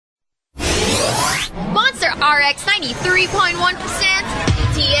RX 93.1%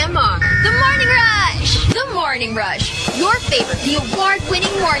 TMR. The Morning Rush. The Morning Rush. Your favorite, the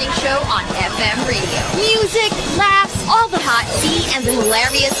award-winning morning show on FM radio. Music, laughs, all the hot tea, and the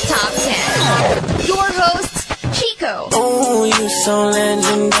hilarious top 10. Your hosts, Chico. Oh, you so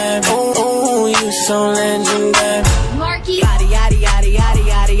legendary. Oh, you so legendary. Marky. Yada yada yada yada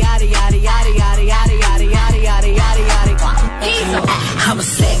yada yada yada yada yada yada yada yada yada yada yada. Diesel. I'm a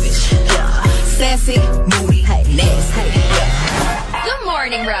savage. Yeah. Sassy, moody, nasty. Yeah. The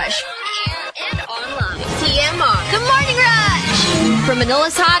Morning Rush. On air and online. TMR. The Morning Rush. From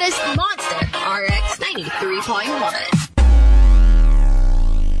Manila's hottest monster, RX 93.1.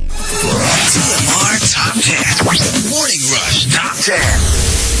 TMR Top 10. Morning Rush Top 10.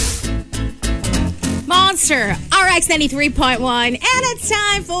 Monster, RX 93.1. And it's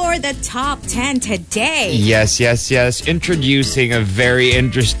time for the Top 10 today. Yes. Introducing a very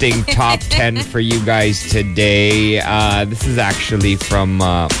interesting Top 10 for you guys today. This is actually from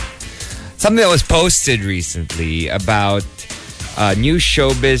something that was posted recently about new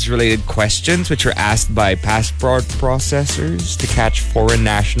showbiz-related questions which were asked by passport processors to catch foreign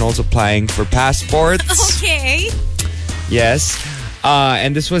nationals applying for passports. Okay. Yes.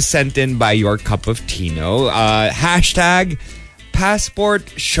 And this was sent in by Your Cup of Tino. Hashtag passport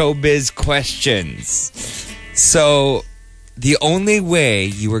showbiz questions. So, the only way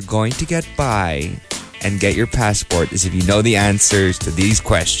you are going to get by and get your passport is if you know the answers to these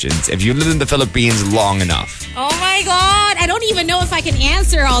questions. If you live in the Philippines long enough. Oh my God. I don't even know if I can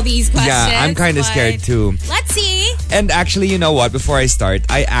answer all these questions. Yeah, I'm kind of scared too. Let's see. And actually, you know what? Before I start,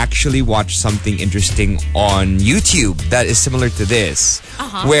 I actually watched something interesting on YouTube that is similar to this.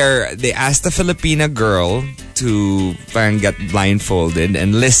 Where they asked a Filipina girl to get blindfolded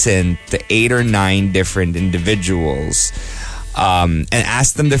and listen to 8 or 9 different individuals. And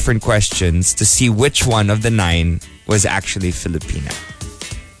asked them different questions to see which one of the 9 was actually Filipina.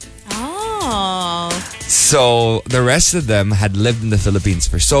 Oh. So the rest of them had lived in the Philippines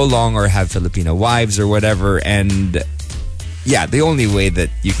for so long or have Filipino wives or whatever. And yeah, the only way that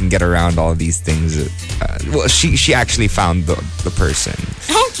you can get around all of these things, she actually found the person.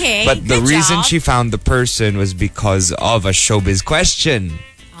 Okay. But the good reason job. she found the person was because of a showbiz question.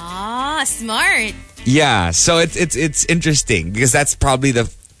 Ah, smart. Yeah, so it's interesting because that's probably the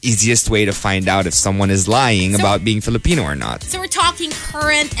easiest way to find out if someone is lying about being Filipino or not. So we're talking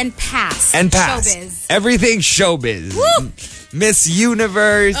current and past. And past. Showbiz. Everything showbiz. Woo! Miss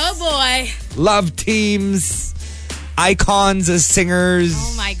Universe. Oh boy. Love teams. Icons as singers.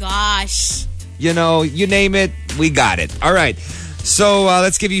 Oh my gosh. You know, you name it, we got it. All right. So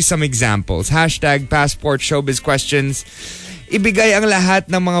let's give you some examples. Hashtag passport showbiz questions. Ibigay ang lahat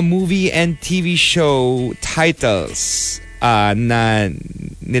ng mga movie and TV show titles na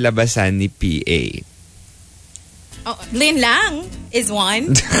nilabasan ni PA. Oh, Lin Lang is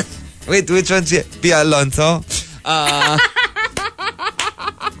one. Wait, which one's it? Pia Alonso?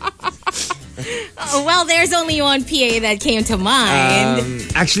 Well, there's only one PA that came to mind.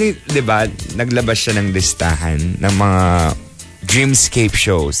 Actually, di ba, naglabas siya ng listahan ng mga dreamscape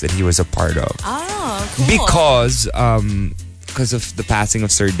shows that he was a part of. Oh, cool. Because of the passing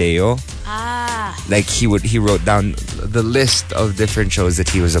of Sir Deo. Like he wrote down the list of different shows that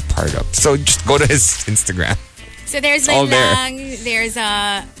he was a part of. So just go to his Instagram. So there's Lin Lang, there's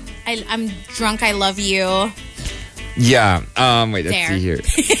I'm Drunk, I Love You. Yeah. Wait, let's see here.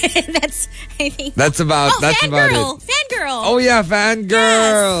 I think that's about it. Fangirl. Oh yeah,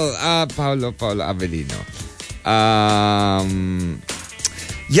 Fangirl. Yes. Paulo Avellino.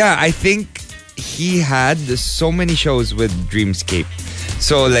 Yeah, I think he had so many shows with Dreamscape.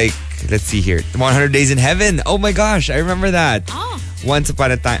 So like, let's see here. 100 Days in Heaven. Oh my gosh, I remember that. Oh. Once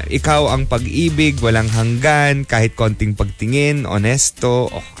Upon a Time. Ikaw ang Pag-ibig, Walang Hanggan, Kahit Konting Pagtingin, Honesto.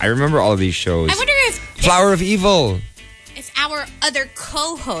 Oh, I remember all these shows. I wonder if Flower of Evil. If our other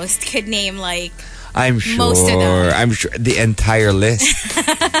co-host could name like I'm sure. most of them. I'm sure the entire list.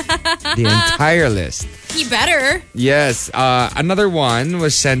 The entire list. He better. Yes. Another one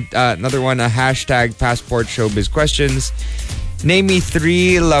was sent. Another one. A hashtag passport showbiz questions. Name me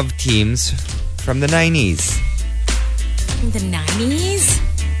 3 love teams from the 90s. From the 90s?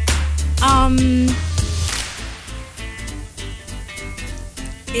 I'm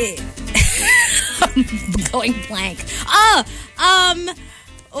going blank.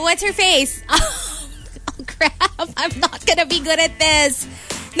 What's her face? Oh, crap. I'm not gonna be good at this.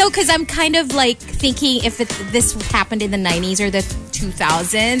 No, because I'm kind of like thinking if this happened in the 90s or the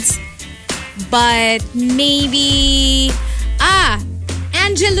 2000s. But maybe...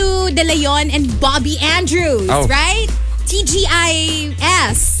 Angelou De Leon and Bobby Andrews, right?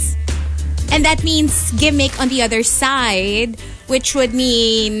 TGIS. And that means gimmick on the other side, which would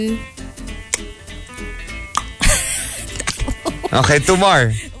mean... Okay, 2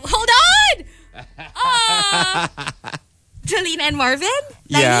 more. Hold on! Jolene and Marvin?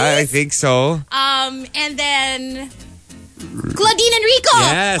 Yeah, I think so. And then... Claudine and Rico!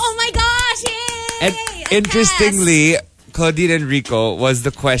 Yes. Oh my gosh! Yay! And A interestingly, Claudine and Rico was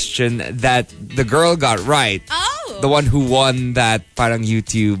the question that the girl got right. pass. The one who won that parang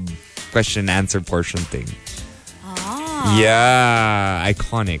YouTube question and answer portion thing. Oh. Yeah,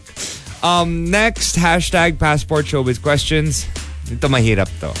 iconic. Next, hashtag Passport Showbiz questions. Ito mahirap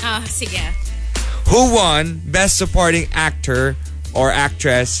to. Sige. Who won Best Supporting Actor or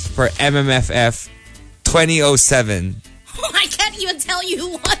Actress for MMFF 2007? I can't even tell you who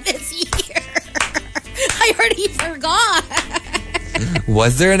won this year. I already forgot.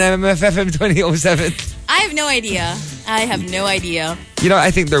 Was there an MMFF in 2007? I have no idea. You know,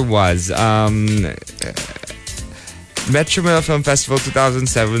 I think there was. Metro Manila Film Festival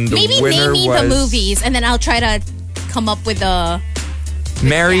 2007. The Maybe winner name me was the movies and then I'll try to come up with the...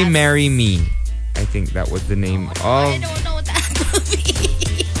 Marry, cast. Marry Me. I think that was the name I of don't know that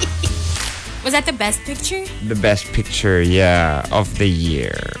movie. Was that the best picture? the Best Picture, yeah, of the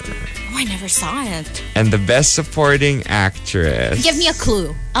year. Oh, I never saw it. And the Best Supporting Actress. Give me a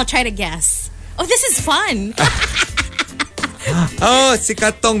clue. I'll try to guess. Oh, this is fun. Oh,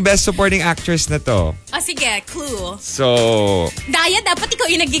 sikat tong Best Supporting Actress na to. Sige, clue. So, Daya, dapat icon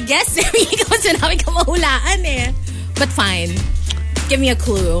yung nag-guess. Ikaw sinabi ka mahulaan eh. But fine. Give me a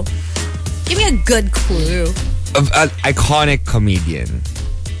clue. Give me a good clue. an iconic comedian.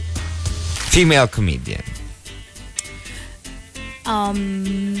 Female comedian.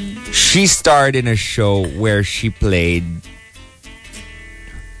 She starred in a show where she played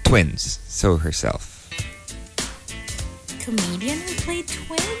twins. So herself. Comedian who played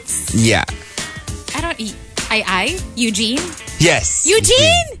twins? Yeah. I don't... Eugene? Yes.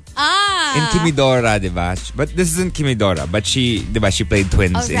 Eugene? In Kimidora, diba? But this isn't Kimidora. But she played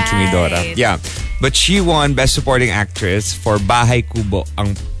twins in Kimidora. Right. Yeah. But she won Best Supporting Actress for Bahay Kubo,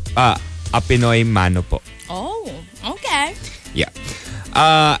 ang Apinoy Mano po. Oh, okay. Yeah.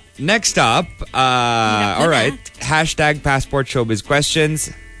 Next up, all right. Hashtag Passport Showbiz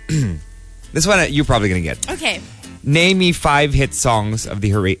questions. This one you're probably gonna get. Okay. Name me 5 hit songs of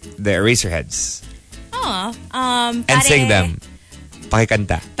the Eraserheads. And sing them.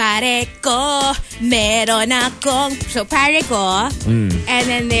 Pakikanta. Pare ko, meron akong... So, pare ko. And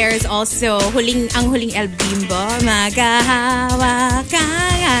then there's also ang huling El Bimbo. Maghahawak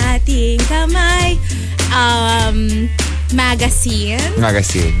ang ating kamay. Magazine.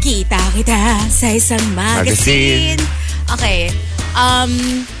 Kita sa isang magazine. Okay.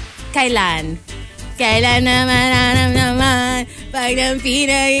 Kailan? Kailan naman pag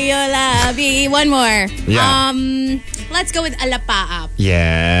nampina iyo labi. One more. Yeah. Let's go with Alapaap.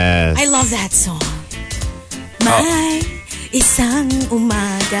 Yes. I love that song. May isang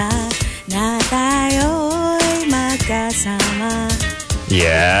umaga na tayo'y magkasama.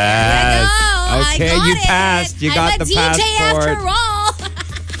 Yes. Okay, you passed. You got the passport. After all.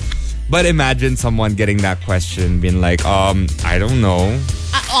 But imagine someone getting that question being like, I don't know.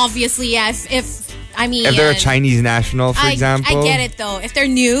 Obviously, yeah. If they're a Chinese national, for example. I get it though. If they're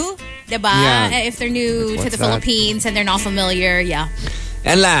new, diba? Yeah. If they're new to the Philippines and they're not familiar, yeah.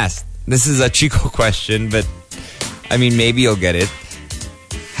 And last, this is a Chico question, but maybe you'll get it.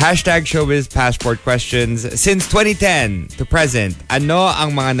 Hashtag Showbiz Passport questions. Since 2010 to present, ano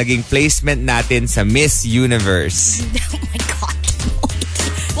ang mga naging placement natin sa Miss Universe? Oh my God.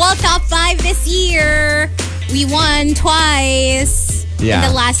 Well, top 5 this year. We won twice. Yeah.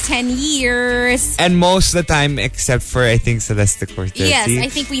 In the last 10 years. And most of the time, except for, I think, Celeste Cortez. Yes, I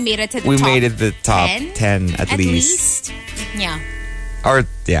think we made it to the top 10. We made it to the top 10 at least. Yeah. Or,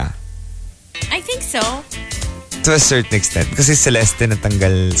 yeah. I think so. To a certain extent. Kasi Celeste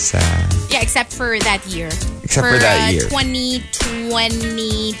natanggal sa... Yeah, except for that year. Except for that year.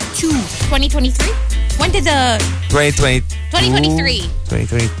 2022. 2023? When did the... 2020. 2023.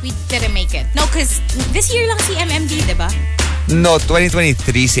 2020. We didn't make it. No, because this year lang si MMD, diba? No,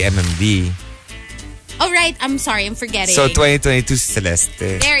 2023 si MMD. Oh, right. I'm sorry. I'm forgetting. So, 2022 si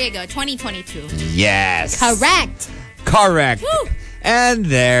Celeste. There you go. 2022. Yes. Correct. Woo. And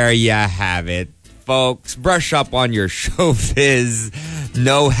there you have it, folks. Brush up on your showbiz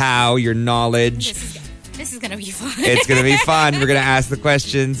know-how, your knowledge. This is going to be fun. It's going to be fun. We're going to ask the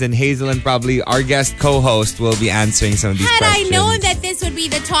questions, and Hazel and probably our guest co-host will be answering some of these questions. Had I known that this would would be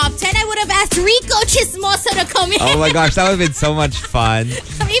the top 10, I would have asked Rico Chismoso to come in. Oh my gosh, that would have been so much fun.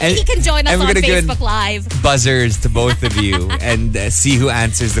 Maybe he can join us we're on gonna give Facebook Live. buzzers to both of you and see who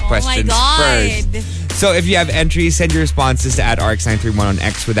answers the questions first. So if you have entries, send your responses to @RX931 on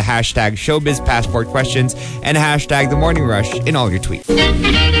X with the hashtag Showbiz Passport Questions and hashtag The Morning Rush in all your tweets.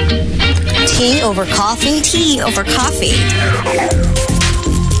 Tea over coffee? Tea over coffee.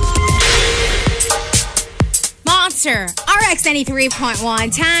 Monster, RX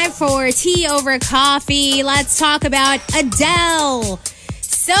 93.1. Time for tea over coffee. Let's talk about Adele.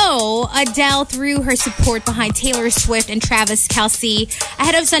 So, Adele threw her support behind Taylor Swift and Travis Kelce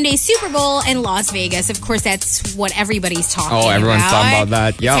ahead of Sunday's Super Bowl in Las Vegas. Of course, that's what everybody's talking about. Oh, everyone's talking about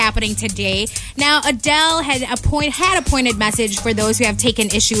that. Yep. It's happening today. Now, Adele had a pointed message for those who have taken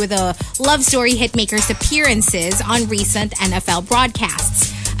issue with the Love Story hitmaker's appearances on recent NFL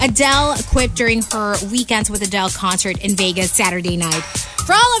broadcasts. Adele quipped during her Weekends with Adele concert in Vegas Saturday night.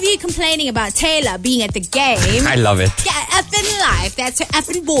 For all of you complaining about Taylor being at the game. I love it. Yeah, effing life. That's her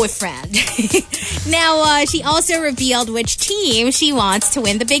effing boyfriend. Now, she also revealed which team she wants to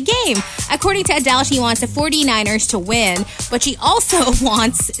win the big game. According to Adele, she wants the 49ers to win, but she also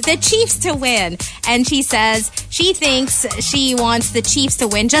wants the Chiefs to win. And she says she thinks she wants the Chiefs to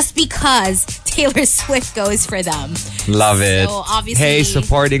win just because Taylor Swift goes for them. Love it. So, obviously, hey,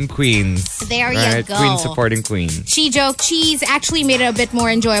 supporting queens. There you go. Queen supporting queen. She joked she's actually made it a bit more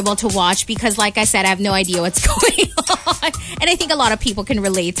enjoyable to watch because, like I said, I have no idea what's going on. And I think a lot of people can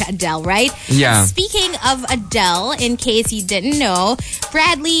relate to Adele, right? Yeah. And speaking of Adele, in case you didn't know,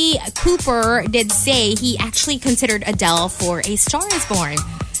 Bradley Cooper did say he actually considered Adele for A Star Is Born.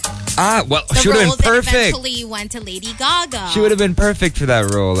 Ah, well, The she would have role been that perfect. eventually went to Lady Gaga. She would have been perfect for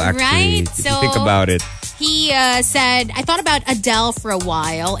that role, actually. Right? If you think about it. He said, I thought about Adele for a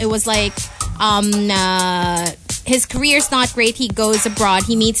while. It was like, his career's not great. He goes abroad.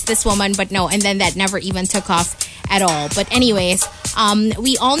 He meets this woman, but no. And then that never even took off at all. But anyways,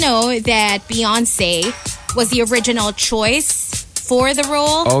 we all know that Beyonce was the original choice for the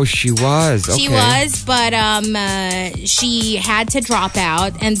role. Oh, she was. Okay. She was, but she had to drop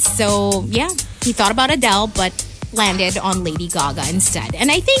out. And so, yeah, he thought about Adele, but landed on Lady Gaga instead. And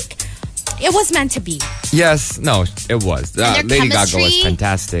I think it was meant to be. Yes. No, it was. And their Lady Gaga was chemistry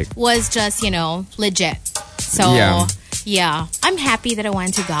fantastic. Was just, legit. So, yeah. I'm happy that I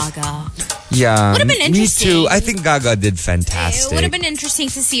went to Gaga. Yeah. Would have been interesting. Me too. I think Gaga did fantastic. It would have been interesting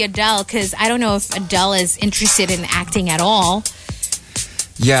to see Adele because I don't know if Adele is interested in acting at all.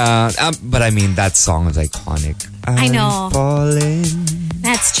 Yeah, but I mean, that song is iconic. I know. I'm falling.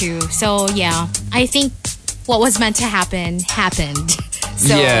 That's true. So, yeah. I think what was meant to happen happened.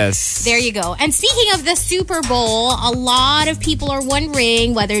 So, yes. There you go. And speaking of the Super Bowl, a lot of people are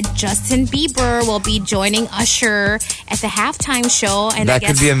wondering whether Justin Bieber will be joining Usher at the halftime show. And that I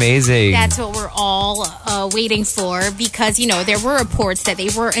guess could be amazing. That's what we're all waiting for because, there were reports that they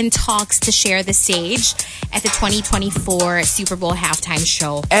were in talks to share the stage at the 2024 Super Bowl halftime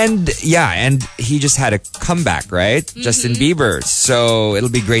show. And he just had a comeback, right? Mm-hmm. Justin Bieber. So it'll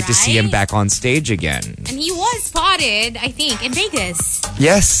be great to see him back on stage again. And he was spotted, I think, in Vegas.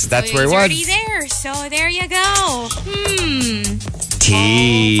 Yes, that's where it was. He's already there, so there you go.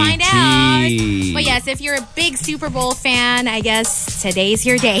 Tea. We'll find out. But yes, if you're a big Super Bowl fan, I guess today's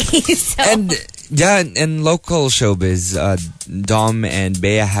your day. So. And local showbiz, Dom and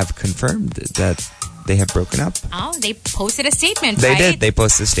Bea have confirmed that they have broken up. Oh, they posted a statement, They right? did. They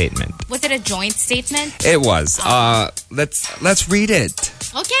posted a statement. Was it a joint statement? It was. Let's read it.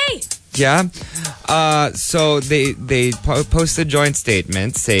 Okay. Yeah. So they posted a joint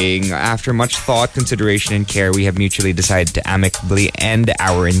statement saying, after much thought, consideration, and care, we have mutually decided to amicably end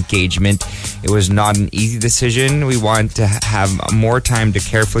our engagement. It was not an easy decision. We want to have more time to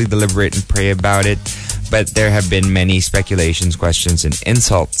carefully deliberate and pray about it. But there have been many speculations, questions, and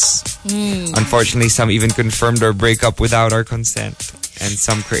insults. Unfortunately, some even confirmed our breakup without our consent. And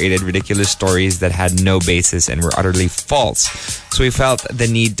some created ridiculous stories that had no basis and were utterly false. So we felt the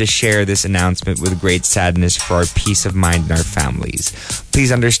need to share this announcement with great sadness for our peace of mind and our families.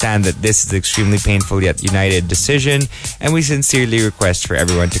 Please understand that this is an extremely painful yet united decision, and we sincerely request for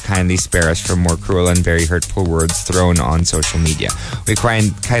everyone to kindly spare us from more cruel and very hurtful words thrown on social media. We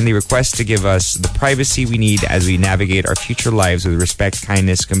kindly request to give us the privacy we need as we navigate our future lives with respect,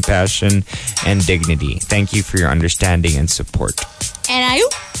 kindness, compassion, and dignity. Thank you for your understanding and support. And I.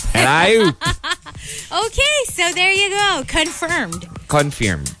 And Okay, so there you go. Confirmed.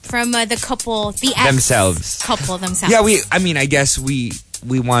 From the couple, the ex themselves. couple themselves. Yeah, I guess we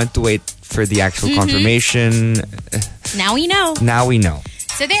want to wait for the actual confirmation. Now we know. Now we know.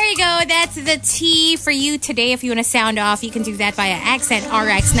 So there you go. That's the tea for you today. If you want to sound off, you can do that via Accent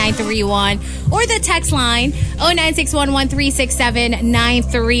RX 931 or the text line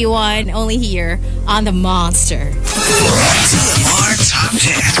 0961-1367-931. Only here on The Monster. TMR Top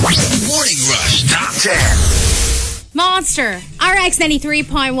 10. Morning Rush Top 10. Monster RX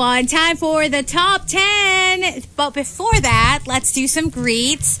 93.1. Time for the top 10. But before that, let's do some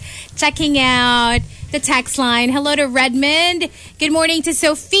greets. Checking out the text line. Hello to Redmond. Good morning to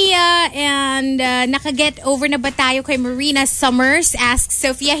Sophia. And nakaget over na ba tayo kay Marina Summers? Asks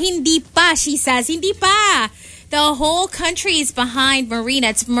Sophia. Hindi pa, she says. Hindi pa. The whole country is behind Marina.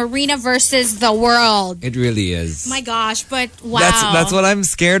 It's Marina versus the world. It really is. My gosh, but wow. That's what I'm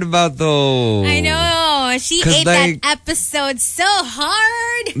scared about, though. I know. She ate that episode so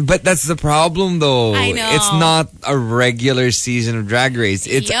hard. But that's the problem, though. I know. It's not a regular season of Drag Race.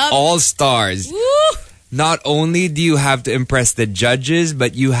 It's all stars. Woo! Not only do you have to impress the judges,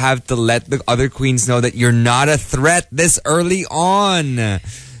 but you have to let the other queens know that you're not a threat this early on.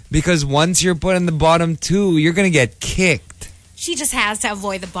 Because once you're put in the bottom two, you're going to get kicked. She just has to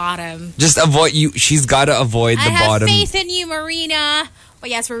avoid the bottom. Just avoid you. She's got to avoid the bottom. I have faith in you, Marina. But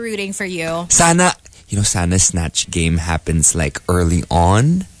yes, we're rooting for you. Sana Snatch Game happens like early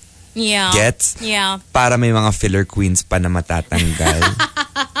on. Yeah. Gets? Yeah. Para may mga filler queens pa na matatanggal.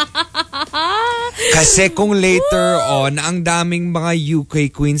 Kasi kung later on, ang daming mga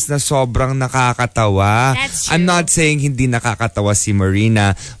UK queens na sobrang nakakatawa. That's true. I'm not saying hindi nakakatawa si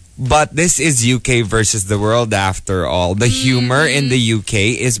Marina, but this is UK versus the world after all. The humor in the UK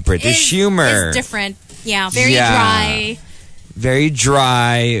is British humor. It's different. Yeah, very dry. Very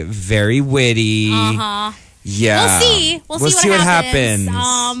dry, very witty. Uh-huh. Yeah. We'll see what happens.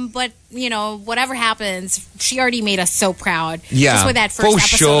 happens. But, whatever happens, she already made us so proud. Yeah. Just with that first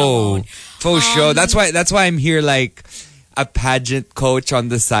episode alone. Faux show. That's why I'm here like a pageant coach on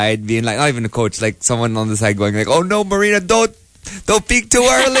the side, being like, not even a coach, like someone on the side going like, oh no, Marina, don't peak too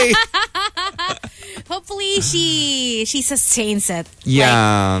early. Hopefully she sustains it.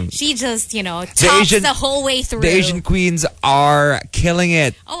 Yeah. Like, she just, tops the whole way through. The Asian queens are killing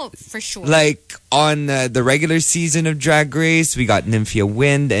it. Oh, for sure. Like on the regular season of Drag Race, we got Nymphia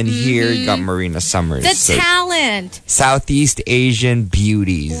Wind, and here you got Marina Summers. The talent. Southeast Asian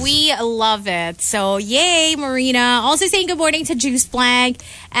beauties. We love it. So, yay, Marina. Also saying good morning to Juice Blank.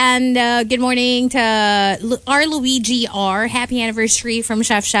 And good morning to our Luigi R. Happy anniversary from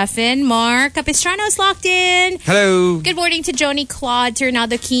Chef Chefin. Mark Capistrano's locked in. Hello. Good morning to Joni Claude, to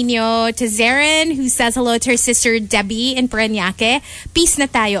Ronaldo Quino, to Zarin, who says hello to her sister Debbie in Parañaque. Peace na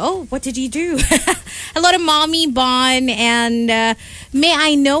tayo. Oh, what did you do? Hello to Mommy Bon. And may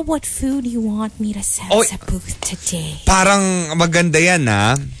I know what food you want me to send sa booth today? Parang maganda yan,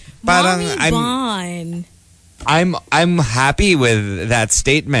 ha? Parang Mommy Bon. I'm happy with that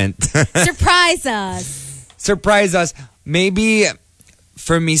statement. Surprise us. Surprise us. Maybe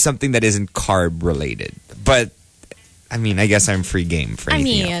for me something that isn't carb related. But I mean, I guess I'm free game for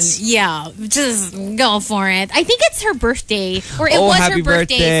anything else. Yeah, just go for it. I think it's her birthday, or it was her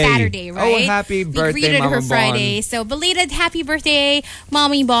birthday Saturday, right? Oh, happy birthday, we greeted Mama her Friday, Bon. so belated happy birthday,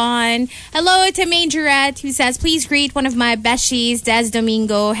 Mommy Bon. Hello to Majorette, who says, please greet one of my besties, Des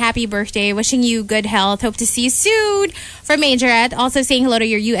Domingo. Happy birthday, wishing you good health. Hope to see you soon. From Majorette, also saying hello to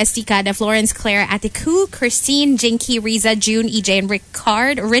your UST Kada, Florence, Claire, Atiku, Christine, Jinky, Riza, June, EJ, and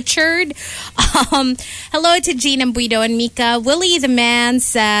Richard. Hello to Jean and Buido and Mika. Willie the man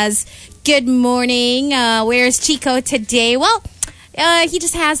says, good morning. Where's Chico today? Well, he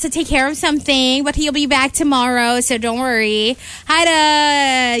just has to take care of something, but he'll be back tomorrow, so don't worry.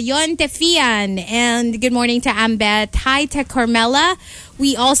 Hi to Yon Tefian, and good morning to Ambet. Hi to Carmela.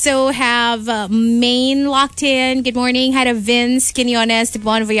 We also have Maine locked in. Good morning. Hi to Vince Quinones, de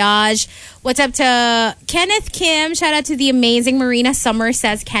Bon Voyage. What's up to Kenneth Kim? Shout out to the amazing Marina Summer,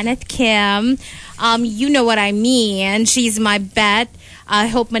 says Kenneth Kim. You know what I mean. She's my bet. I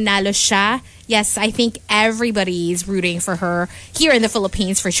hope manalo siya. Yes, I think everybody's rooting for her here in the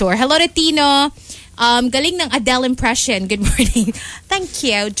Philippines for sure. Hello to Tino. Galing ng Adele impression. Good morning. Thank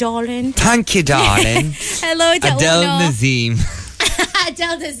you, darling. Thank you, darling. Hello to Adele Uno. Nazim.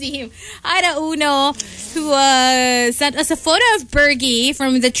 Adele Nazim. Hi to Uno, who sent us a photo of Bergie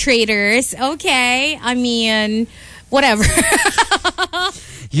from The Traders. Okay, I mean, whatever.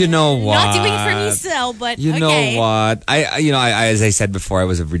 You know what? Not doing it for me still, but you know what? I as I said before, I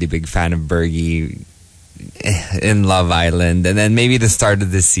was a really big fan of Bergie in Love Island, and then maybe the start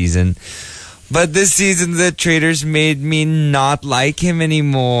of this season. But this season, the Traders made me not like him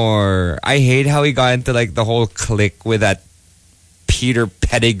anymore. I hate how he got into like the whole clique with that Peter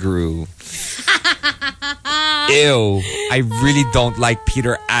Pettigrew. Ew. I really don't like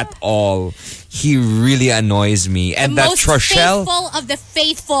Peter at all. He really annoys me. And that Most Troshelle, faithful of the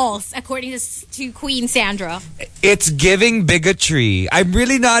faithfuls, according to Queen Sandra. it's giving bigotry. I'm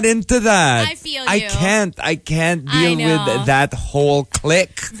really not into that. I feel I you. can't I deal know. with that whole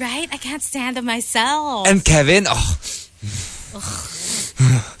clique. Right? I can't stand them myself. And Kevin,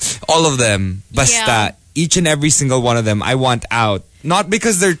 all of them. Basta. Yeah. Each and every single one of them, I want out. Not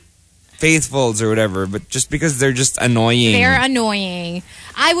because they're faithfuls or whatever, but just because they're just annoying. They're annoying.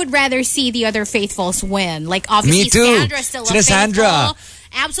 I would rather see the other faithfuls win. Like, obviously, Me too. Sandra's still a Sina faithful. Sandra.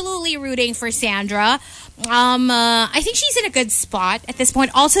 Absolutely rooting for Sandra. I think she's in a good spot at this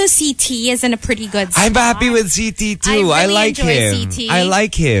point. Also, CT is in a pretty good spot. I'm happy with CT too. I I really like enjoy him. CT. I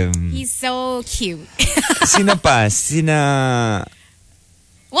like him. He's so cute. Sina pa? Sina...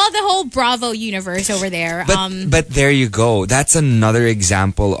 Well, the whole Bravo universe over there. But there you go. That's another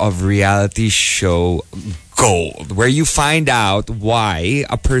example of reality show gold, where you find out why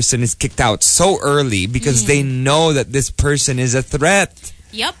a person is kicked out so early because they know that this person is a threat.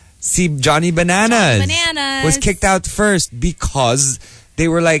 Yep. See, Johnny Bananas, Bananas was kicked out first because they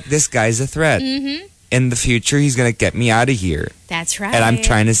were like, this guy's a threat. Mm-hmm. In the future, he's going to get me out of here. That's right. And I'm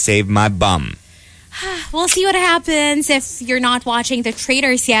trying to save my bum. We'll see what happens. If you're not watching The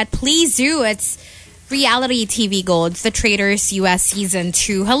Traitors yet, please do. It's reality TV gold. The Traitors US Season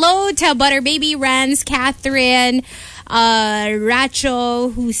 2. Hello to Butter Baby Renz, Catherine,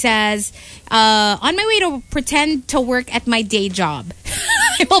 Racho, who says, on my way to pretend to work at my day job.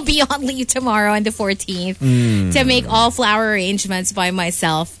 I will be on leave tomorrow on the 14th to make all flower arrangements by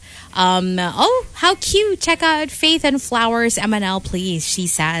myself. Oh, how cute. Check out Faith and Flowers MNL, please, she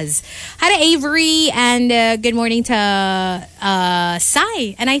says. Hi to Avery, and good morning to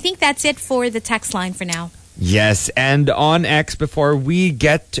Sai. And I think that's it for the text line for now. Yes, and on X, before we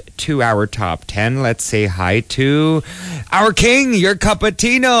get to our top 10, let's say hi to our king, your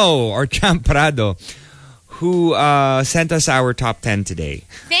Capatino, or Champrado, who sent us our top 10 today.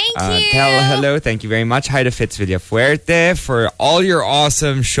 Thank you. Tell hello, thank you very much. Hi to Fitz Villafuerte for all your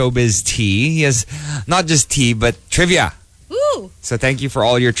awesome showbiz tea. He has not just tea, but trivia. Ooh. So thank you for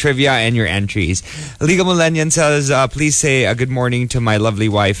all your trivia and your entries. Liga Millennium says, please say a good morning to my lovely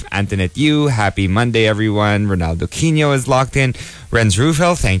wife, Antoinette Yu. Happy Monday, everyone. Ronaldo Quino is locked in. Renz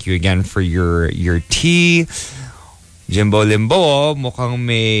Rufel, thank you again for your tea. Jimbo Limbo, mukhang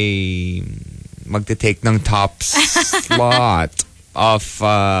may magte-take ng top slot of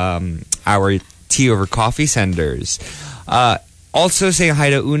our tea over coffee senders. Also saying hi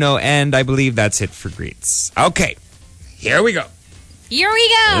to Uno, and I believe that's it for greets. Okay, here we go. Here we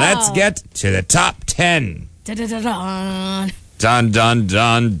go. Let's get to the top 10. Da-da-da-da. Dun, dun,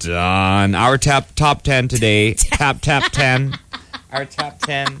 dun, dun. Our top 10 today, tap 10. Our top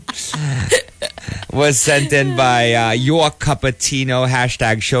 10 was sent in by your Capatino,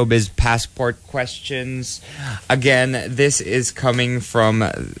 hashtag Showbiz Passport Questions. Again, this is coming from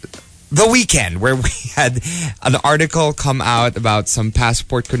the weekend, where we had an article come out about some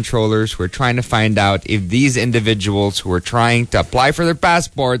passport controllers who were trying to find out if these individuals who were trying to apply for their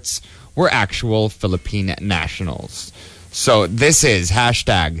passports were actual Philippine nationals. So this is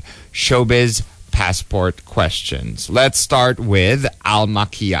hashtag Showbiz Passport Questions. Let's start with Al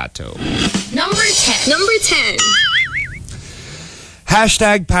Macchiato. Number 10.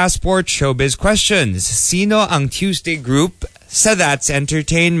 Hashtag Passport Showbiz Questions. Sino ang Tuesday group sa That's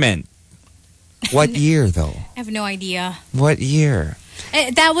Entertainment? What year, though? I have no idea. What year?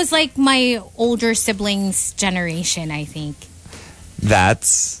 That was like my older siblings' generation, I think.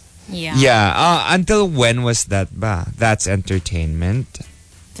 That's... Yeah. Yeah. Until when was that ba? That's Entertainment.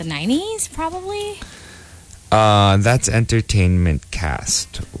 The 90s, probably? That's Entertainment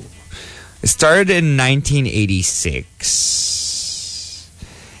cast. It started in 1986.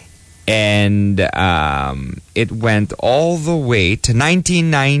 And it went all the way to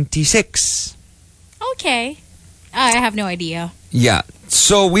 1996. Okay. I have no idea. Yeah.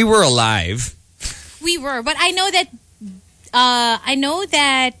 So we were alive. We were, but I know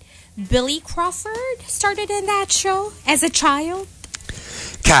that Billy Crawford started in that show as a child.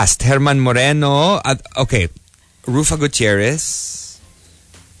 Cast Herman Moreno, okay, Rufa Gutierrez,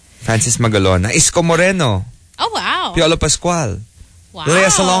 Francis Magalona, Isko Moreno, Oh, wow. Piolo Pascual, Wow.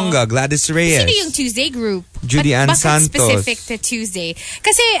 Lea Salonga, Gladys Reyes. Sino yung Tuesday group? Judy Ann Bakit Santos. specific to Tuesday?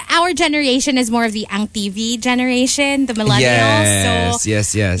 Kasi our generation is more of the Ang TV generation, the millennials.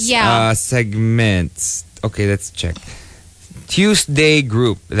 Yes, yes. Yeah. Segments. Okay, let's check. Tuesday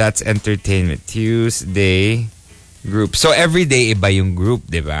group, that's entertainment. Tuesday group. So every day iba yung group,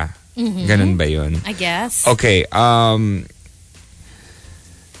 di ba? Mm-hmm. Ganun ba yun? I guess. Okay,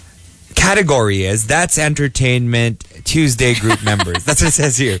 category is That's Entertainment Tuesday group members. That's what it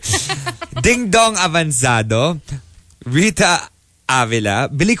says here. Ding Dong Avanzado, Rita Avila,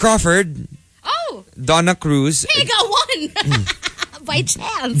 Billy Crawford, Oh, Donna Cruz, hey, got one. By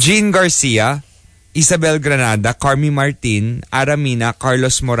chance. Jean Garcia, Isabel Granada, Carmi Martin, Aramina,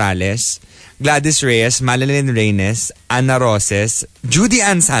 Carlos Morales, Gladys Reyes, Madeline Reynes, Ana Roses, Judy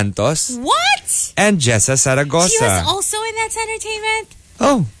Ann Santos, What? and Jessa Saragosa. She was also in That's Entertainment?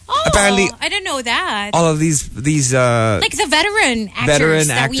 Oh, apparently I didn't know that. all of these Like the veteran actors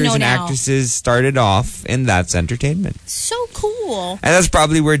that we actors know and now. actresses started off in That's Entertainment. So cool. And that's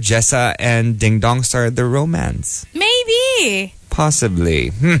probably where Jessa and Ding Dong started their romance. Maybe.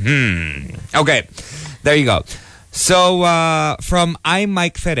 Possibly. Okay, there you go. So, from I,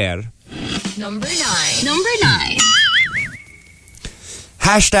 Mike Ferrer. Number 9.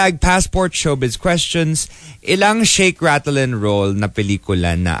 Hashtag Passport Showbiz Questions. Ilang shake, rattle, and roll na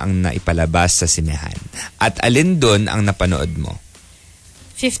pelikula na ang naipalabas sa sinehan? At alin dun ang napanood mo?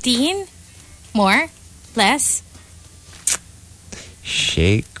 15? More? Less?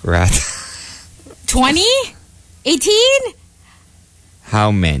 Shake, rattle. 20? 18?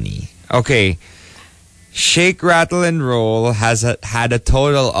 How many? Okay. Shake, rattle, and roll had a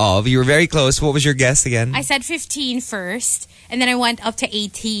total of... You were very close. What was your guess again? I said 15 first, and then I went up to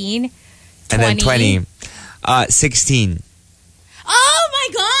 18. 20. And then 20. 16. Oh my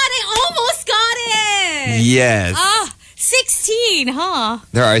God! I almost got it! Yes. 16, huh?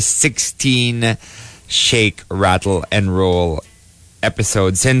 There are 16 shake, rattle, and roll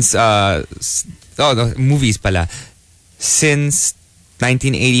episodes since... no, movies pala. Since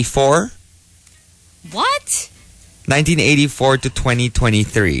 1984? What? 1984 to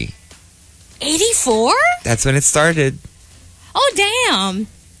 2023. 84? That's when it started. Oh, damn.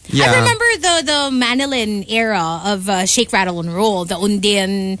 Yeah. I remember the Manilin era of Shake, Rattle, and Roll. The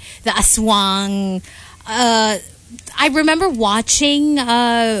Undin, the Aswang. I remember rewatching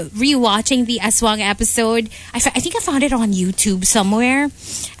the Aswang episode. I think I found it on YouTube somewhere.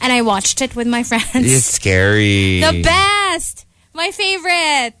 And I watched it with my friends. It's scary. The best! My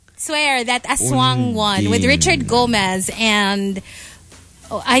favorite. Swear, that Aswang one with Richard Gomez and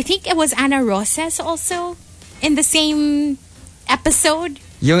I think it was Ana Roses also in the same episode.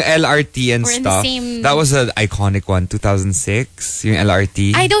 Yung LRT and Or in the stuff. same- That was an iconic one, 2006. Yung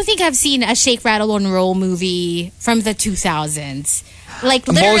LRT. I don't think I've seen a Shake, Rattle, and Roll movie from the 2000s. Like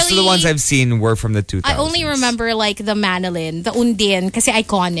literally, Most of the ones I've seen were from the 2000s. I only remember like the Manilin, the Undin, kasi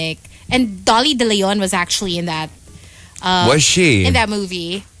iconic. And Dolly De Leon was actually in that. Was she? In that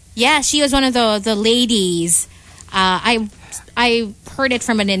movie? Yeah, she was one of the ladies. I heard it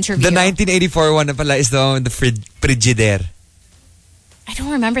from an interview. The 1984 one na pala is the Frigidaire. I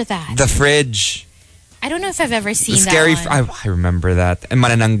don't remember that. The fridge. I don't know if I've ever seen The scary. that one. I remember that. And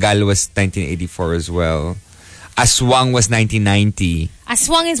Manananggal was 1984 as well. Aswang was 1990.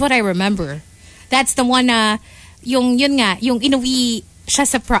 Aswang is what I remember. That's the one yung inuwi siya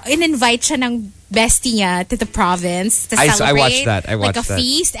sa in-invite siya ng bestie niya to the province to celebrate. I watched that. Like a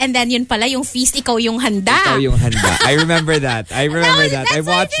feast. And then yun pala, yung feast, ikaw yung handa. Ikaw yung handa. I remember that. I remember that. I That's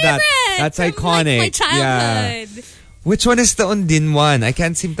my watched that. favorite That's from, iconic. Like, my childhood. Yeah. Which one is the Undin one? I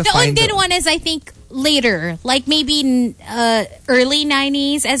can't seem to The find Undin it. one is, I think, later. Like maybe early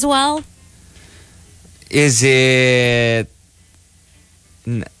 90s as well. Is it...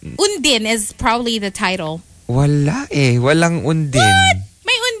 Undin is probably the title. Wala eh. Walang Undin. What?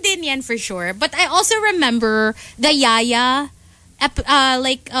 May Undin yan for sure. But I also remember the Yaya. It's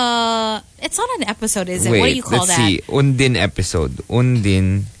not an episode, is it? Wait, What do you call let's that? see. Undin episode.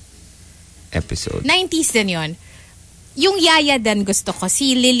 Undin episode. 90s din yun. Yung Yaya din gusto ko.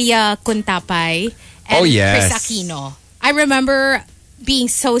 Si Lilia Kuntapay and Oh, yes. Chris Aquino. I remember being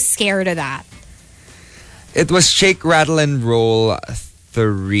so scared of that. It was Shake, Rattle, and Roll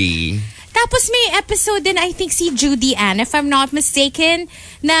 3. Tapos may episode din, I think, si Judy Ann, if I'm not mistaken,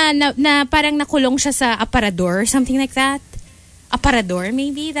 na parang nakulong siya sa aparador or something like that. Aparador,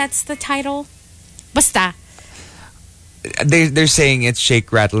 maybe? That's the title? Basta. They're saying it's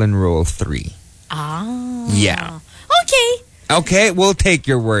Shake, Rattle, and Roll 3. Ah. Yeah. Okay. Okay, we'll take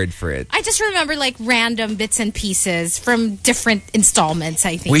your word for it. I just remember like random bits and pieces from different installments,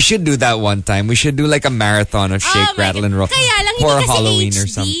 I think. We should do that one time. We should do like a marathon of Shake, my Rattle, God. and Roll. Kaya lang, for hindi kasi Halloween HD, or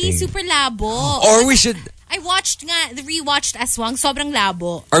something. super labo. Or we should... I rewatched Aswang, sobrang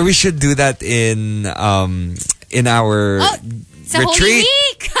labo. Or we should do that in our Sa retreat. Holy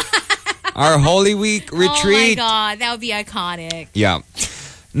Week! Our Holy Week retreat. Oh my God, that would be iconic. Yeah.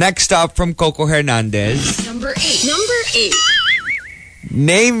 Next up from Coco Hernandez. Number 8.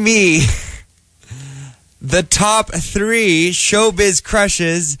 Name me the top 3 showbiz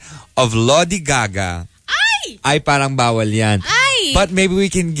crushes of Lodi Gaga ay parang bawal yan. Ay! But maybe we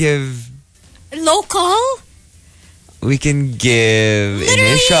can give Local?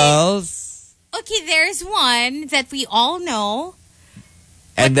 initials. Okay, there's one that we all know.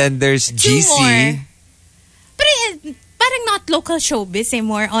 And then there's Two GC. more. But parang not local showbiz,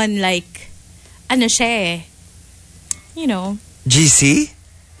 more on like, ano siya eh. You know. GC?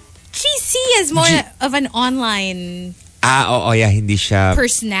 GC is more of an online Yeah, hindi siya.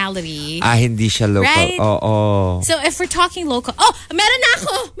 personality. Hindi siya local. Right? Oo. So if we're talking local, meron na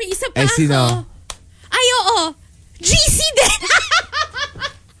ako! May isa pa ako. Sino? Ay, oo. GC din!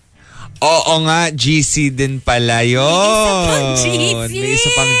 Oo nga, GC din pala yun. May isa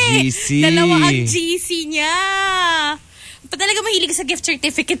pang GC. Dalawa ang GC niya. Talaga mahilig sa gift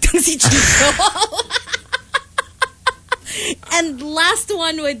certificate tong si Chico. And last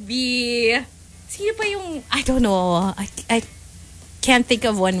one would be... Sino pa yung... I don't know. I can't think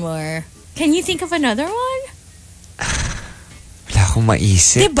of one more. Can you think of another one? Wala akong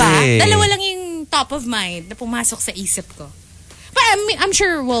maisip Diba? Dalawa lang yung top of mind na pumasok sa isip ko. But I'm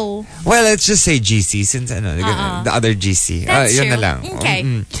sure we'll... Well, let's just say GC since the other GC. That's yun true. na lang. Okay.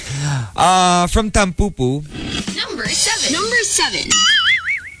 From Tampupu. Number 7.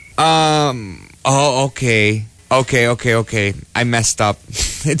 Okay. Okay. I messed up.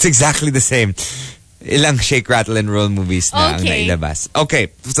 It's exactly the same. Ilang Shake, Rattle, and Roll movies na ang nailabas.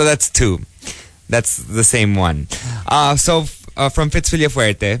 Okay, so that's 2. That's the same one. So, from Fitz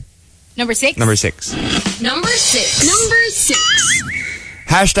Villafuerte. Number 6? Number 6.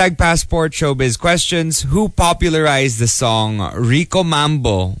 Hashtag Passport Showbiz questions. Who popularized the song Rico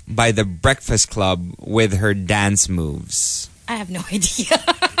Mambo by the Breakfast Club with her dance moves? I have no idea.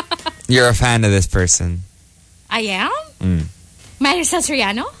 You're a fan of this person. I am? Maricel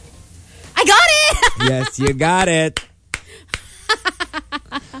Soriano? I got it! Yes, you got it.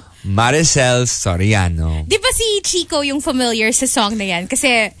 Maricel Soriano. Di ba si Chico yung familiar sa song na yan?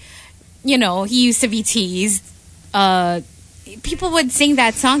 Kasi, you know, he used to be teased. People would sing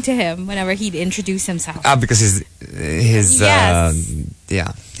that song to him whenever he'd introduce himself. Because his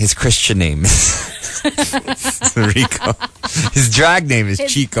his Christian name is Rico. His drag name is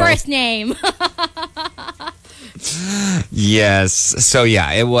His Chico. first name. Yes. So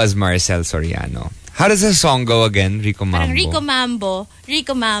yeah, it was Maricel Soriano. How does the song go again? Rico Mambo. Parang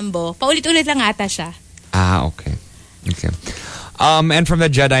Rico Mambo. Paulit-ulit lang ata siya. Okay. And from the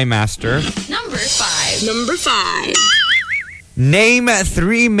Jedi Master. Number 5. Name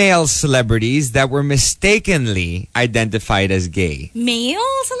 3 male celebrities that were mistakenly identified as gay. Male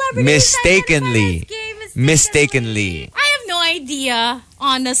celebrities? Mistakenly. I have no idea.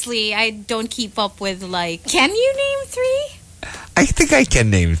 Honestly, I don't keep up with like... Can you name 3? I think I can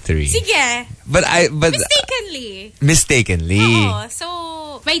name 3. Sige. But Mistakenly. Oo.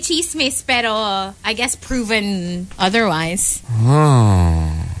 So, may chismis pero I guess proven otherwise.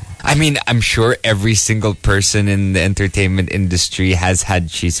 I mean, I'm sure every single person in the entertainment industry has had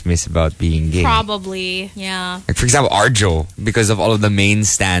chismis about being gay. Probably, yeah. Like, for example, Arjo, because of all of the main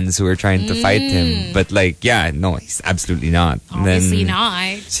stands who were trying to fight him. But like, no, he's absolutely not. Obviously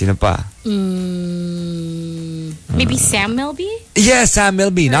not. Sino pa? Maybe Sam Milby? Yeah, Sam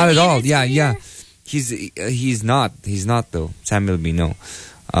Milby. Not at all. Earlier this Yeah. year? He's not. He's not though. Sam Milby, no.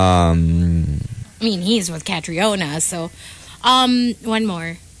 I mean, he's with Catriona, so... one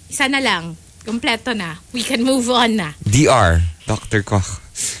more. Isa na lang. Kompleto na. We can move on na. DR. Dr. Koch.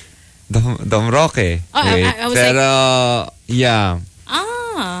 Dom Roque. I was pero, yeah.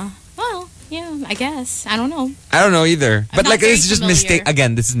 Well, yeah, I guess. I don't know. I don't know either. But not like, very it's just familiar. mistake.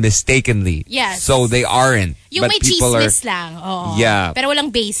 Again, this is mistakenly. Yes. So they aren't. Yung but may people chismis lang. Oo. Yeah. Pero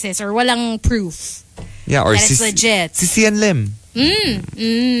walang basis or walang proof. Yeah, or that it's legit. Si Sian Lim.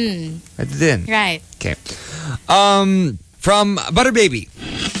 Pwede din. Right. Okay. From Butter Baby.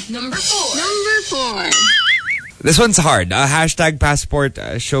 Number 4. This one's hard. Hashtag Passport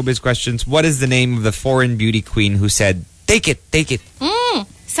Showbiz questions. What is the name of the foreign beauty queen who said, "Take it, take it"?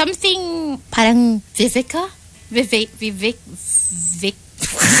 Something parang Vivica? Vivica?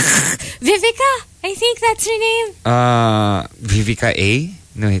 I think that's her name. Vivica A?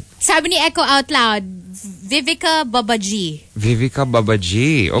 No, Sabi ni Echo Out Loud, Vivica Babaji. Vivica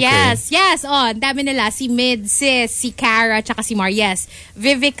Babaji. Okay. Yes. Ang dami nila. Si Mid, si Cara, tsaka si Mar. Yes.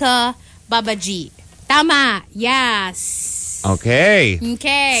 Vivica Babaji. Tama. Yes. Okay.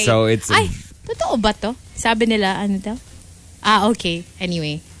 So it's... Ay, totoo ba to? Sabi nila, ano daw? Okay.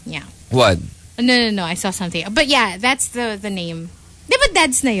 Anyway, yeah. What? No. I saw something. But yeah, that's the name. Di ba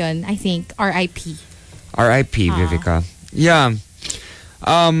dads na yun? I think. R.I.P. R.I.P. Vivica. Yeah.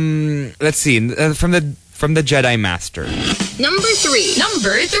 Let's see. From the from the Jedi Master. Number 3.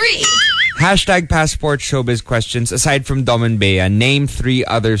 Hashtag passport showbiz questions. Aside from Dom and Bea, name 3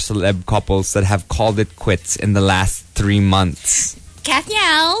 other celeb couples that have called it quits in the last 3 months.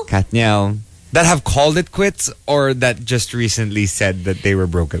 Katniel. That have called it quits or that just recently said that they were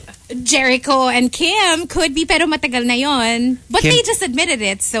broken? Jericho and Kim could be, pero matagal na yon. But Kim- they just admitted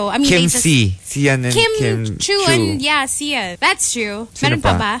it. So, I mean, Kim they just... C. Sian and Kim Chu and Sia. That's true. Sino Meron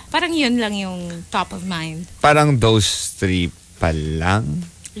pa pa? ba? Parang yun lang yung top of mind. Parang those 3 pa lang?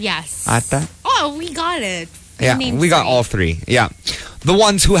 Yes. Ata? Oh, we got it. Yeah, named we got 3. all 3. Yeah. The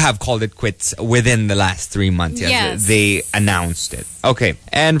ones who have called it quits within the last 3 months. Yes. They announced it. Okay.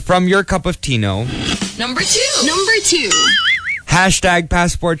 And from your cup of Tino, Number 2. hashtag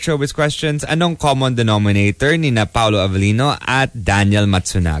passport showbiz questions. Anong common denominator ni na Paolo Avellino at Daniel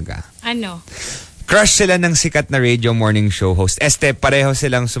Matsunaga? Ano? Crush sila ng sikat na radio morning show host. Pareho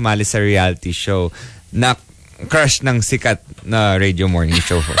silang sumali sa reality show na crush ng sikat na radio morning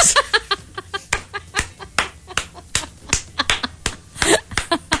show host.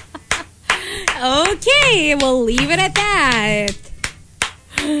 Okay, we'll leave it at that.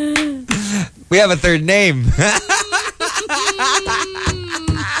 We have a third name.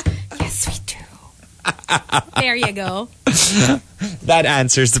 Yes, we do. There you go. That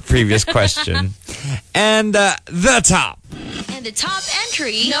answers the previous question. And the top And the top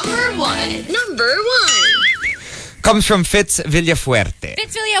entry, number 1. comes from Fitz Villafuerte.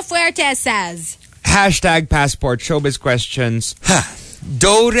 Fitzvilla Fuerte says, Hashtag passport showbiz questions.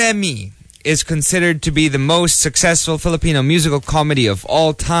 Do Re Mi is considered to be the most successful Filipino musical comedy of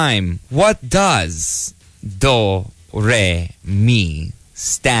all time. What does Do Re Mi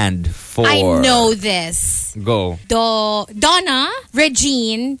stand for? I know this. Go. Donna,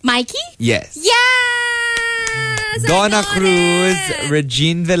 Regine, Mikey? Yes. Yes! I Donna got Cruz, it.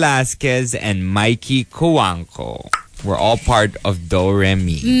 Regine Velasquez, and Mikey Cuanco were all part of Do Re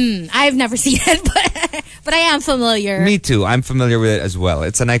Mi. I've never seen it, but I am familiar. Me too. I'm familiar with it as well.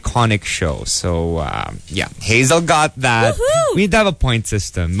 It's an iconic show. So, yeah. Hazel got that. Woohoo! We need to have a point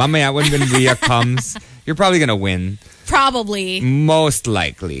system. Mamaya, when Rhea comes, you're probably going to win. Probably. Most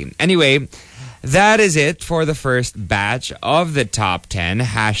likely. Anyway, that is it for the first batch of the top 10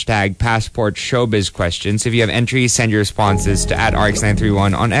 hashtag passport showbiz questions. If you have entries, send your responses to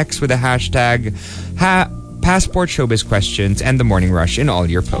 @RX931 on X with the hashtag passport showbiz questions and the morning rush in all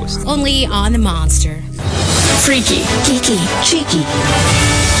your posts. Only on the Monster. Freaky, geeky, cheeky.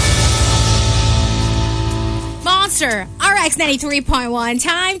 Monster, RX 93.1.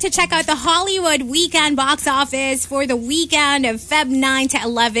 Time to check out the Hollywood weekend box office for the weekend of Feb 9 to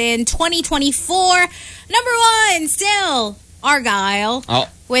 11, 2024. Number 1, still Argyle. Oh.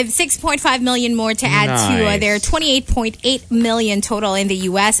 With 6.5 million more to add to Nice. their 28.8 million total in the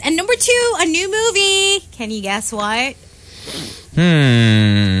US. And number 2, a new movie. Can you guess what?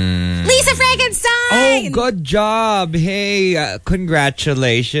 Lisa Frankenstein. Oh, good job. Hey,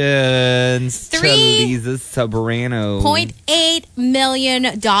 congratulations to Lisa Soberano. $0.8 million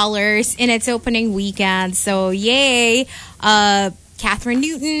in its opening weekend. So, yay. Catherine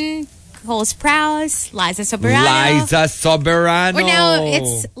Newton, Cole Sprouse, Liza Soberano. Liza Soberano. Or now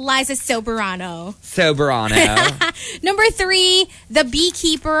it's Liza Soberano. Number 3, The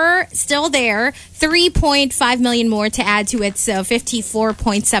Beekeeper, still there. 3.5 million more to add to its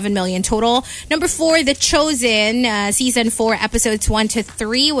 54.7 million total. Number 4, The Chosen, season 4, episodes 1 to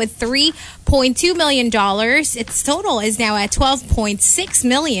 3 with $3.2 million. Its total is now at 12.6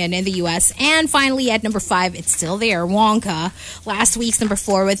 million in the US. And finally, at number 5, it's still there, Wonka. Last week's number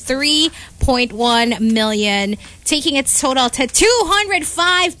 4 with 3.1 million, taking its total to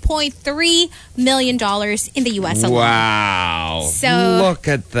 $205.3 million in the US alone. Wow. So, look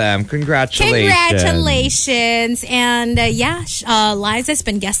at them. Congratulations. Congratulations. And Liza's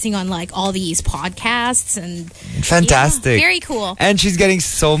been guesting on like all these podcasts and Fantastic. yeah, very cool. And she's getting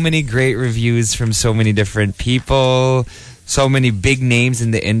so many great reviews from so many different people, so many big names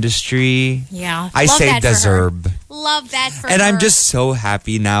in the industry. Yeah. I Love say that for her. deserve. Love that for her. And I'm just so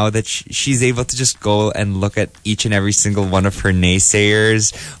happy now that she's able to just go and look at each and every single one of her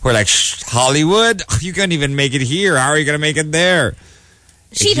naysayers who are like, Hollywood, you can't even make it here. How are you going to make it there?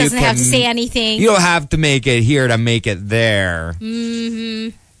 She doesn't have to say anything. You don't have to make it here to make it there.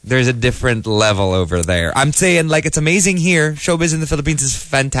 Mm-hmm. There's a different level over there. I'm saying, like, it's amazing here. Showbiz in the Philippines is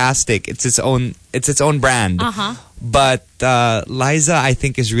fantastic. It's its own brand. Uh-huh. But Liza, I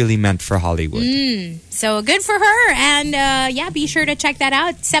think, is really meant for Hollywood. So good for her. And yeah, be sure to check that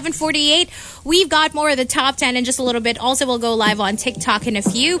out. 7:48. We've got more of the top 10 in just a little bit. Also, we'll go live on TikTok in a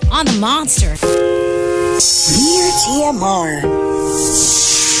few on the Monster. Dear TMR.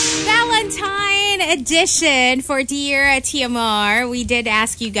 Valentine edition for Dear TMR. We did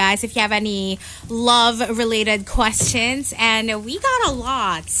ask you guys if you have any love-related questions, and we got a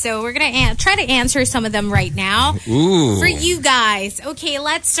lot. So we're going to try to answer some of them right now. Ooh. For you guys. Okay,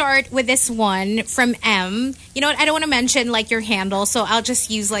 let's start with this one from M. You know what? I don't want to mention like your handle, so I'll just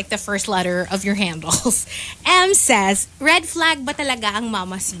use like the first letter of your handles. M says, red flag ba talaga ang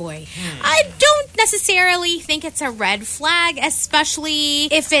mama's boy? I don't necessarily think it's a red flag, especially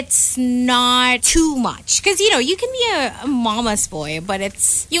if it's not too much. Because, you know, you can be a mama's boy, but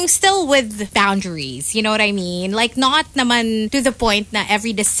it's yung still with boundaries. You know what I mean? Like, not naman to the point na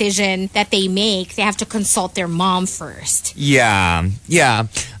every decision that they make, they have to consult their mom first. Yeah.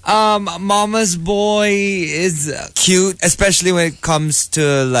 Mama's boy is cute, especially when it comes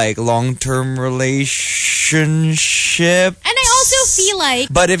to like long-term relationship. And I also feel like...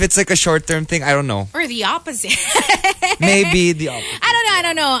 But if it's like a short-term thing, I don't know. Or the opposite. Maybe the opposite. I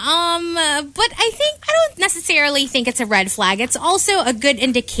don't know. But I don't necessarily think it's a red flag. It's also a good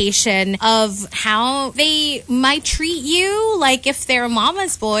indication of how they might treat you. Like if they're a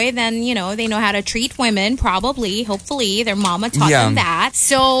mama's boy, then, you know, they know how to treat women, probably, hopefully. Their mama taught them that.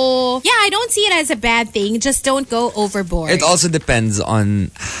 So, yeah, I don't see it as a bad thing. Just don't go overboard. It also depends on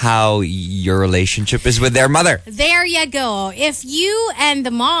how your relationship is with their mother. There you go. If you and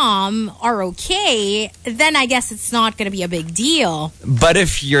the mom are okay, then I guess it's not going to be a big deal. But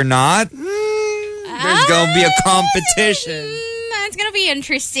if you're not, there's going to be a competition. That's going to be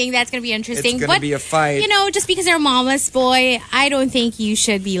interesting. It's going to be a fight. You know, just because they're mama's boy, I don't think you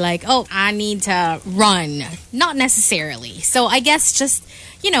should be like, oh, I need to run. Not necessarily. So I guess just,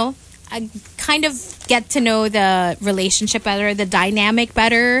 you know, I kind of get to know the relationship better, the dynamic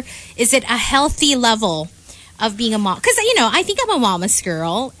better. Is it a healthy level of being a mom? Because, you know, I think I'm a mama's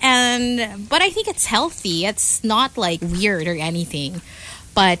girl, but I think it's healthy. It's not like weird or anything.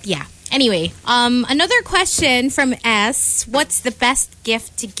 But yeah. Anyway, another question from S. What's the best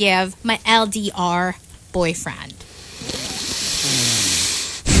gift to give my LDR boyfriend?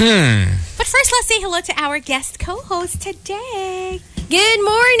 But first, let's say hello to our guest co-host today. Good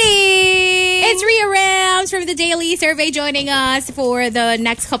morning! It's Rhea Rams from the Daily Survey joining us for the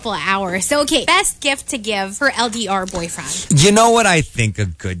next couple of hours. So, okay, best gift to give her LDR boyfriend. You know what I think a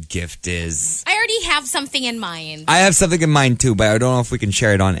good gift is? I already have something in mind. I have something in mind too, but I don't know if we can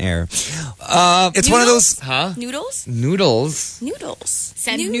share it on air. It's one of those... Huh? Noodles? Noodles?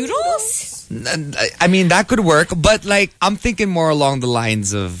 Send noodles? I mean, that could work, but like, I'm thinking more along the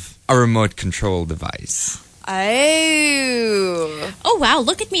lines of a remote control device. Oh, wow.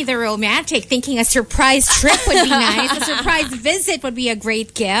 Look at me, the romantic, thinking a surprise trip would be nice. A surprise visit would be a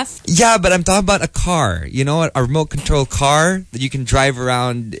great gift. Yeah, but I'm talking about a car. You know, a remote control car that you can drive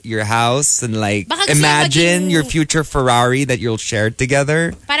around your house and like imagine your future Ferrari that you'll share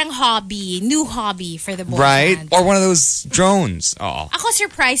together. Parang new hobby for the boyfriend. Right? Or one of those drones. Oh. Ako,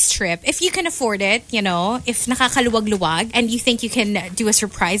 surprise trip. If you can afford it, you know, if nakakaluwag-luwag and you think you can do a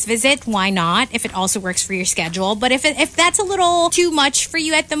surprise visit, why not? If it also works for your schedule. But if that's a little too much for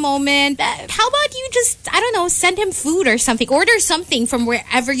you at the moment, how about you just, I don't know, send him food or something. Order something from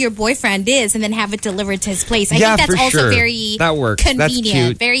wherever your boyfriend is and then have it delivered to his place. I think that's also very convenient. That's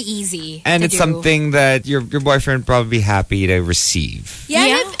cute. Very easy. And it's something that your boyfriend probably be happy to receive. Yeah.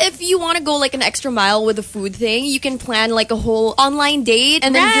 And if you want to go like an extra mile with a food thing, you can plan like a whole online date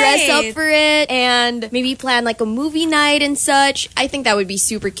and then dress up for it and maybe plan like a movie night and such. I think that would be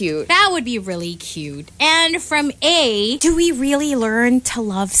super cute. That would be really cute. And from A, do we really learn to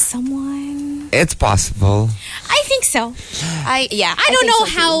love someone? It's possible. I think so. I don't know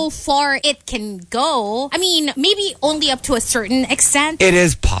how far it can go. I mean, maybe only up to a certain extent. It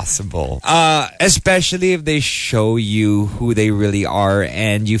is possible. Especially if they show you who they really are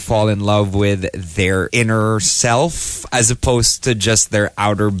and you fall in love with their inner self as opposed to just their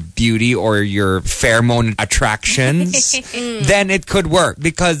outer beauty or your pheromone attractions. Then it could work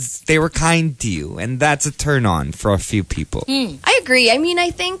because they were kind to you, and that's a turn on for a few people. I agree. I mean,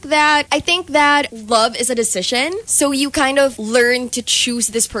 I think that love is a decision. So you kind of learn to choose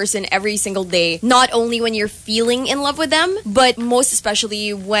this person every single day, not only when you're feeling in love with them, but most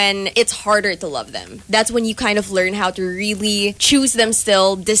especially when it's harder to love them. That's when you kind of learn how to really choose them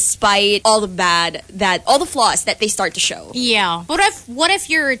still, despite all the flaws that they start to show. Yeah. What if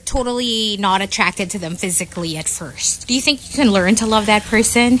you're totally not attracted to them physically at first? Do you think you can learn to love that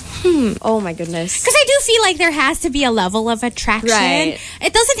person? Oh my goodness. Because I do feel like there has to be a level of attraction. Right.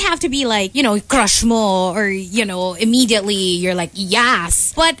 It doesn't have to be like, you know, crush mo or immediately you're like,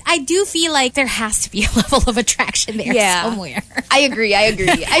 yes. But I do feel like there has to be a level of attraction there somewhere. I agree. And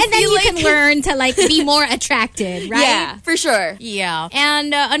then you can learn to like be more attracted, right? Yeah, for sure. Yeah.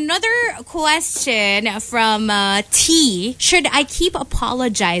 And another question from T. Should I keep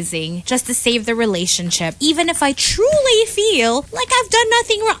apologizing just to save the relationship, even if I truly feel like I've done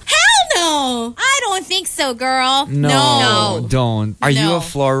nothing wrong? Hell no! I don't think so, girl. No, don't. Are you No. a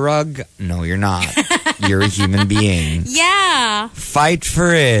floor rug? No, you're not. You're a human being. Yeah. Fight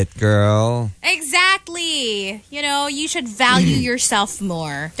for it, girl. Exactly. You should value yourself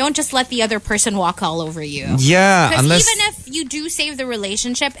more. Don't just let the other person walk all over you. Yeah, Because unless even if you do save the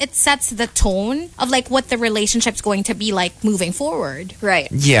relationship, it sets the tone of like what the relationship's going to be like moving forward. Right.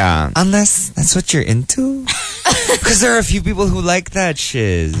 yeah, unless that's what you're into. Because there are a few people who like that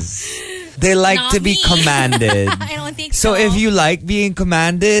shiz. They like Not to be me. commanded. I don't think so. So if you like being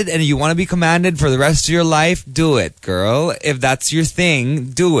commanded and you want to be commanded for the rest of your life, do it, girl. If that's your thing,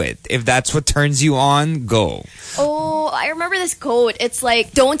 do it. If that's what turns you on, go. Oh, I remember this quote. It's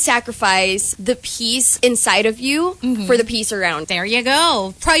like, don't sacrifice the peace inside of you for the peace around. There you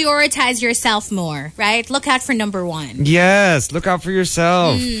go. Prioritize yourself more, right? Look out for number one. Yes, look out for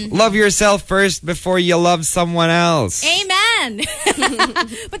yourself. Love yourself first before you love someone else. Amen.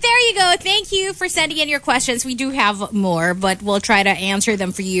 But there you go. Thank you for sending in your questions. We do have more, but we'll try to answer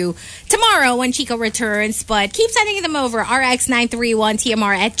them for you tomorrow when Chico returns. But keep sending them over,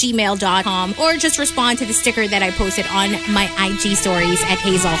 rx931tmr@gmail.com, or just respond to the sticker that I posted on my IG stories at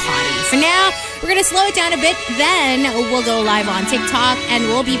Hazel Hottie. For now, we're going to slow it down a bit. Then we'll go live on TikTok, and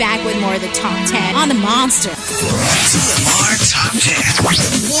we'll be back with more of the Top 10 on the Monster. TMR Top 10.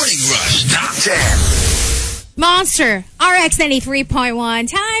 Morning Rush Top 10. Monster, RX 93.1.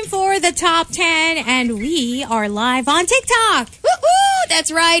 Time for the Top 10, and we are live on TikTok. Woohoo!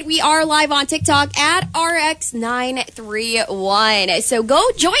 That's right. We are live on TikTok at RX931. So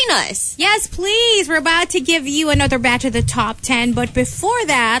go join us. Yes, please. We're about to give you another batch of the Top 10. But before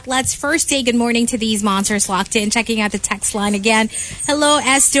that, let's first say good morning to these monsters locked in. Checking out the text line again. Hello,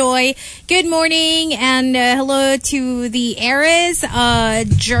 Estoy. Good morning. And hello to the Eras,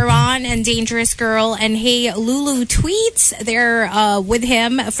 Jaron and Dangerous Girl. And hey, Lulu Tweets. They're with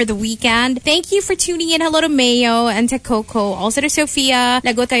him for the weekend. Thank you for tuning in. Hello to Mayo and to Coco. Also to Sophia.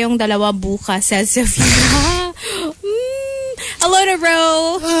 Lago tayong dalawa bukas, says Sophia. Hello to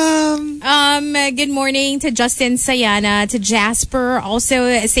Ro. Good morning to Justin Sayana, to Jasper,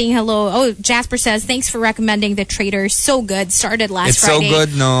 also saying hello. Oh, Jasper says, thanks for recommending The Trader. So good. Started last Friday. It's so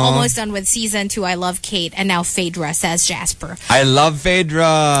good, no? Almost done with season 2. I love Kate. And now Phaedra, says Jasper. I love Phaedra.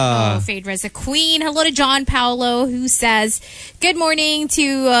 Oh, Phaedra's a queen. Hello to John Paolo, who says, good morning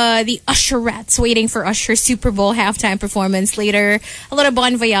to the Usherettes, waiting for Usher's Super Bowl halftime performance later. Hello to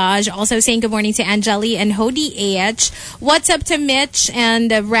Bon Voyage, also saying good morning to Angeli and Hody AH. What's up to Mitch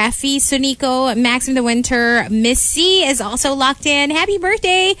and Rafi, Sunico, Max in the Winter. Missy is also locked in. Happy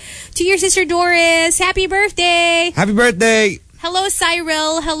birthday to your sister Doris. Happy birthday. Happy birthday. Hello,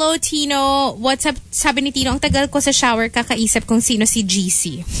 Cyril. Hello, Tino. What's up? Sabi ni Tino, ang tagal ko sa shower kakaisip kung sino si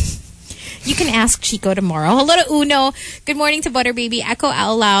GC. You can ask Chico tomorrow. Hello to Uno. Good morning to Butterbaby. Echo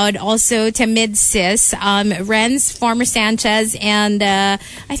Out Loud. Also to Mid-Sis. Renz, Farmer Sanchez. And I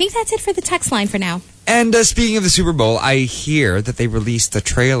think that's it for the text line for now. And speaking of the Super Bowl, I hear that they released a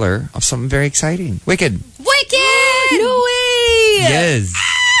trailer of something very exciting. Wicked. Wicked! No way! Yes.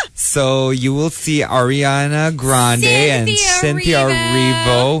 So you will see Ariana Grande and Cynthia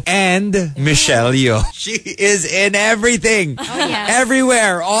Erivo and Michelle Yeoh. She is in everything. Oh, yes.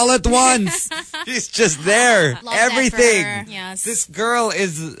 Everywhere, all at once. She's just there. Love that Everything. for her. Yes. This girl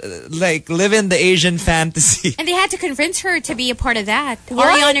is like living the Asian fantasy. And they had to convince her to be a part of that.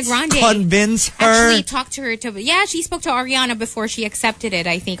 Ariana Grande. Convince her. Actually talked to her to... Yeah, she spoke to Ariana before she accepted it,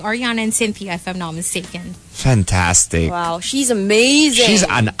 I think. Ariana and Cynthia, if I'm not mistaken. Fantastic. Wow, she's amazing. She's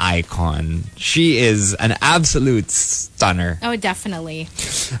an icon. She is an absolute stunner. Oh, definitely.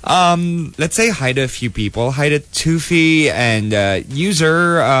 Let's say hi to a few people. Hi to Tufi and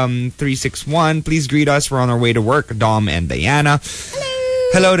user 361. Please greet us. We're on our way to work. Dom and Diana.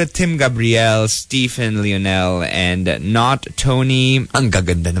 Hello to Tim Gabriel, Stephen Lionel, and Not Tony. Ang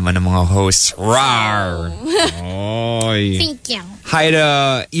gaganda naman ng mga hosts. Rar! Oy. Thank you. Hi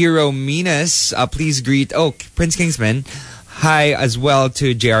to Eero Minas. Please greet... Prince Kingsman. Hi as well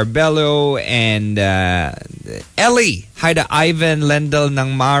to JR Bello and Ellie. Hi to Ivan Lendl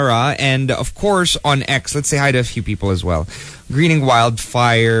ng Mara. And of course, on X, let's say hi to a few people as well. Greening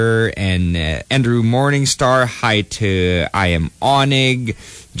Wildfire and Andrew Morningstar. Hi to I Am Onig.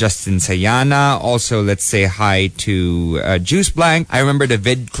 Justin Sayana. Also, let's say hi to Juice Blank. I remember the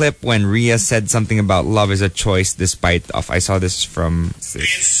vid clip when Rhea said something about love is a choice despite of. I saw this from... In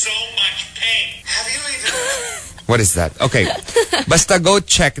so much pain. Have you even... What is that? Okay. Basta go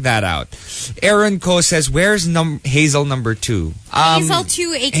check that out. Aaron Ko says, where's Hazel number 2? Hazel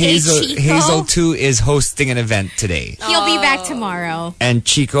 2, aka Chico. Hazel 2 is hosting an event today. He'll be back tomorrow. And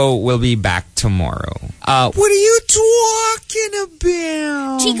Chico will be back tomorrow. What are you talking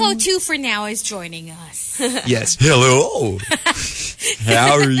about? Chico 2 for now is joining us. Yes. Hello.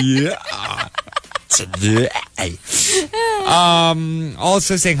 How are you? Today.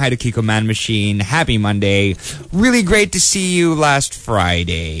 Also saying hi to Kiko Man Machine. Happy Monday. Really great to see you last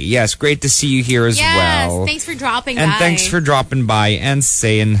Friday. Yes, great to see you here as well. Yes, thanks for dropping by. And thanks for dropping by and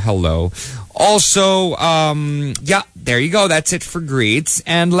saying hello. Also, yeah, there you go. That's it for greets.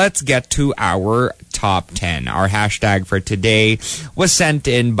 And let's get to our top 10. Our hashtag for today was sent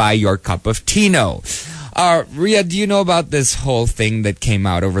in by Your Cup of Tino. Rhea, do you know about this whole thing that came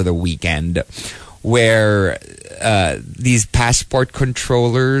out over the weekend where these passport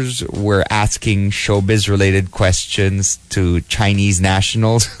controllers were asking showbiz-related questions to Chinese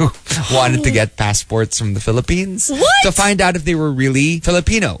nationals who wanted to get passports from the Philippines? What? To find out if they were really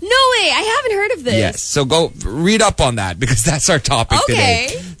Filipino. No way. I haven't heard of this. Yes. So go read up on that because that's our topic today.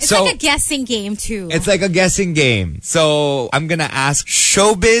 It's like a guessing game too. It's like a guessing game. So I'm going to ask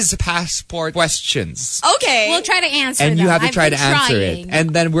showbiz passport questions. Okay. We'll try to answer And them. you have to I've try been to answer trying. it.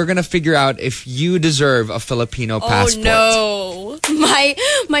 And then we're going to figure out if you deserve a Filipino passport. Oh no.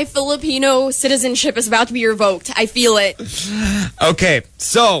 My Filipino citizenship is about to be revoked. I feel it. Okay,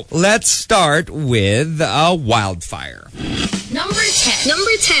 so let's start with Wildfire. Number 10.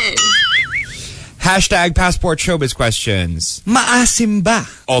 Number 10. Hashtag passport showbiz questions. Maasim ba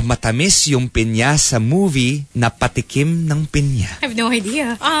o matamis yung pinya sa movie na Patikim ng Pinya? I have no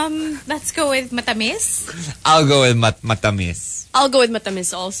idea. Let's go with matamis. I'll go with matamis. I'll go with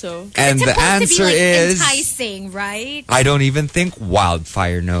matamis also. And It's the supposed answer to be, like, is... enticing, right? I don't even think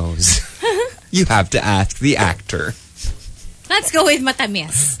Wildfire knows. You have to ask the actor. Let's go with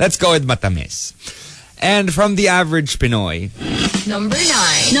matamis. Let's go with matamis. And from the average Pinoy... Number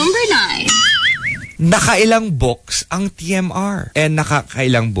 9. Number 9. Nakailang books ang TMR? And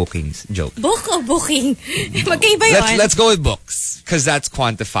nakakailang bookings? Joke. Book o booking? Magkaiba yun. Let's go with books. Because that's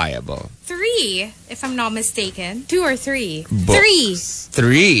quantifiable. 3, if I'm not mistaken. 2 or 3? Books.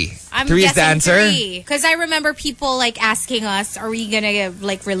 3. I'm 3 is the guessing answer? 3. Because I remember people like asking us, are we gonna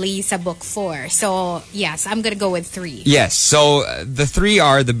like release a book 4? So yes, I'm gonna go with 3. Yes. So the 3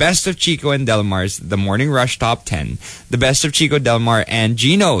 are the best of Chico and Delmar's The Morning Rush Top 10, the best of Chico, Delmar, and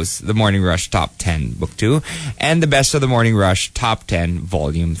Gino's The Morning Rush Top 10 Book 2, and the best of The Morning Rush Top 10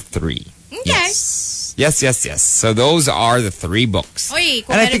 Volume 3. Okay. Yes. So those are the 3 books. Oy,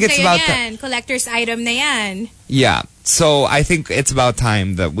 And I think it's about yan. Collector's item na yan. Yeah. So I think it's about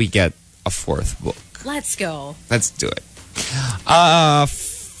time that we get a 4th book. Let's go. Let's do it.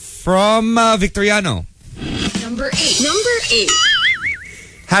 From Victoriano. Number 8. Number 8.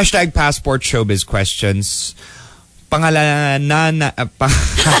 Hashtag passport showbiz questions. Pangalanan. Ano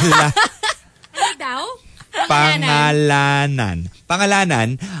daw? Pangalanan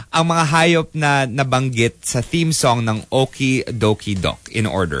ang mga hayop na nabanggit sa theme song ng Okie Dokie Doc in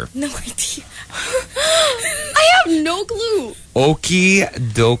order. No idea. I have no clue. Okie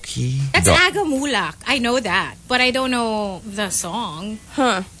Dokie That's Doc. Agamulak. I know that. But I don't know the song.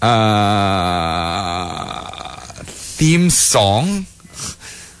 Huh. Theme song?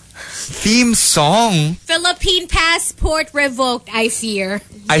 Theme song? Philippine passport revoked, I fear.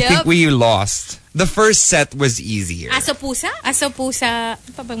 I Yep. think we lost. The first set was easier. Aso pusa? Aso pusa.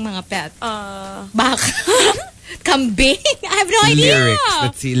 Ano pa bang mga pet? Baka. Kambing? I have no idea. Lyrics.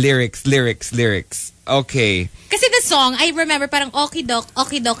 Let's see. Lyrics. Okay. Kasi the song, I remember parang okie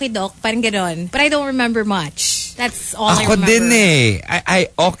dokie, parang ganon. But I don't remember much. That's all I Ako remember. din eh.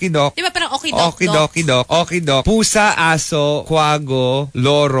 I okidok. Di ba parang okie Okidok. Pusa, aso, kwago,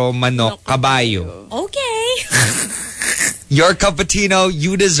 loro, manok, kabayo. Okay. Your cappuccino,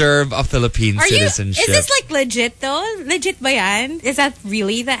 you deserve a Philippine citizenship. Is this like legit though? Legit ba yan? Is that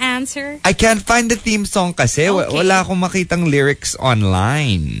really the answer? I can't find the theme song kasi. Okay. Wala akong makitang lyrics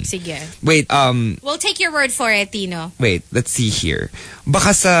online. Sige. Wait, We'll take your word for it, Tino. wait, let's see here.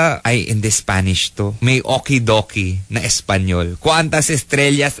 Baka in the Spanish to. May okidoki na Espanyol. ¿Cuántas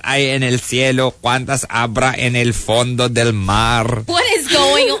estrellas hay en el cielo? ¿Cuántas habrá en el fondo del mar? What is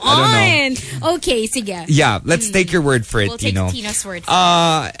going don't on? Okay, sige. Yeah, let's take your word for it, We'll Tino. take Tino's word for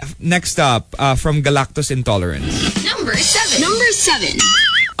it. Next up, from Galactose Intolerance. Number 7. Number 7.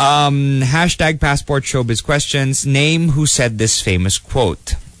 Hashtag Passport Showbiz questions. Name who said this famous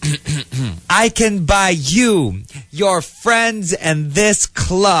quote. I can buy you, your friends, and this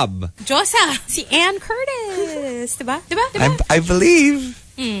club. Josa, si Ann Curtis. Diba? Diba? I believe.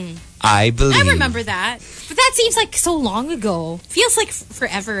 I believe. I remember that. But that seems like so long ago. Feels like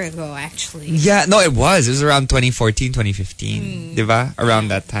forever ago, actually. Yeah, no, it was. It was around 2014, 2015. Diba? Around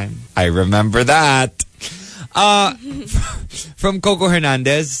that time. I remember that. From Coco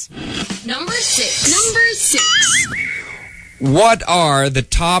Hernandez. Number 6. Number 6. What are the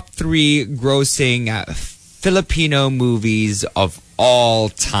top 3 grossing Filipino movies of all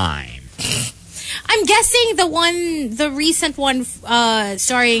time? I'm guessing the recent one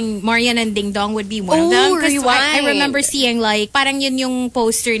starring Marian and Ding Dong would be one of them. Because I remember seeing like, parang yun yung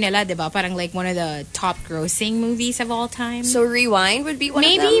poster nila, diba? Parang like one of the top grossing movies of all time. So Rewind would be one of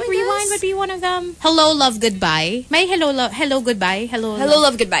them, Maybe Rewind would be one of them. Hello, Love, Goodbye. May Hello, Goodbye. Hello,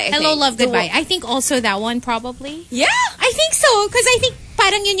 Love, Goodbye. Hello, Love, Goodbye. I think also that one probably. Yeah. I think so. Because I think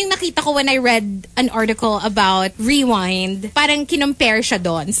parang yun yung nakita ko when I read an article about Rewind. Parang kinumpare siya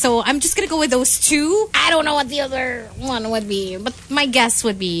doon. So I'm just gonna go with those two. I don't know what the other one would be, but my guess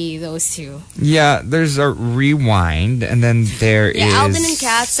would be those two. Yeah, there's a Rewind, and then there is... Alvin and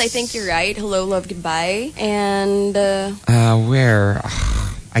Katz, I think you're right. Hello, Love, Goodbye. And... where...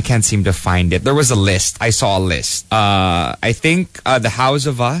 I can't seem to find it. There was a list. I saw a list. I think The House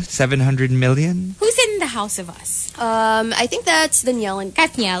of Us, 700 million. Who's in The House of Us? I think that's Danielle and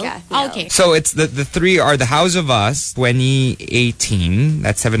Katniel. Katniel. Okay. So it's the 3 are The House of Us, 2018,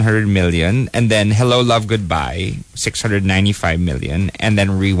 that's 700 million. And then Hello, Love, Goodbye, 695 million. And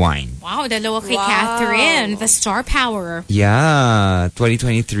then Rewind. Wow, dalawa kay Catherine, the star power. Yeah,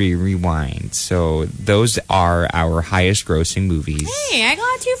 2023 Rewind. So those are our highest grossing movies. Hey, I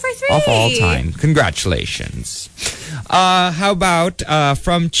got 2 for 3. Of all time. Congratulations. How about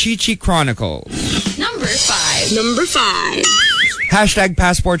from Chichi Chronicles? Number 5. Number 5. Hashtag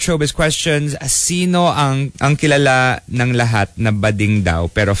Passport Showbiz questions. Sino ang kilala ng lahat na bading daw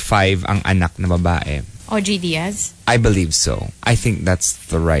pero 5 ang anak na babae? OG Diaz? I believe so. I think that's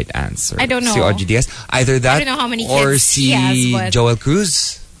the right answer. I don't know. Si OG Diaz. Either that I don't know how many or kids si he has, but... Joel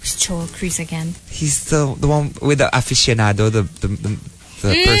Cruz. Who's Joel Cruz again? He's the one with the aficionado, the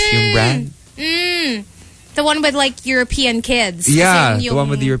perfume brand. The one with like European kids. Yeah, Kasi the one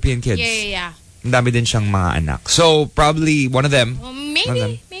with the European kids. Yeah. Ang dami din siyang mga anak. So, probably one of them. Well,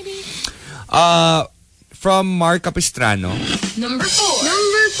 maybe. From Mark Capistrano. Number 4.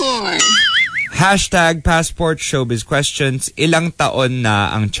 Number 4. Hashtag Passport Showbiz questions. Ilang taon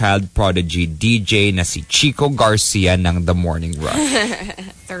na ang child prodigy DJ na si Chico Garcia ng The Morning Rush?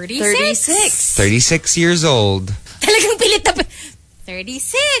 36. 36 years old. Talagang pilit na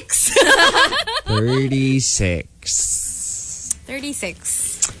 36.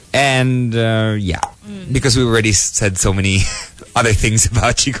 36. And because we already said so many other things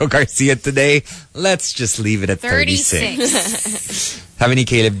about Chico Garcia today, let's just leave it at 36. How many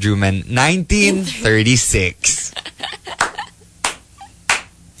Caleb Drewman? 1936.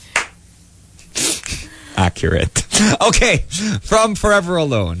 Accurate. Okay, from Forever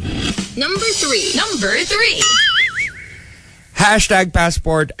Alone. Number 3. Number 3. Hashtag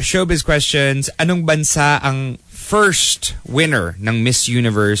Passport Showbiz questions. Anong bansa ang first winner ng Miss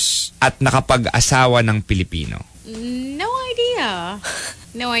Universe at nakapag-asawa ng Pilipino? No idea.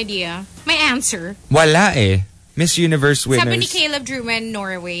 My answer. Wala eh. Miss Universe winners. Sabi ni Caleb Drewman,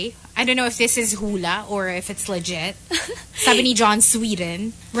 Norway. I don't know if this is hula or if it's legit. Sabi ni John,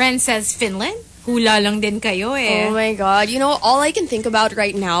 Sweden. Ren says Finland. Hula lang din kayo eh. Oh my God. You know, all I can think about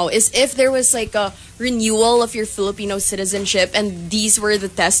right now is if there was like a renewal of your Filipino citizenship and these were the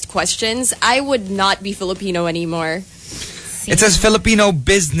test questions, I would not be Filipino anymore. It says Filipino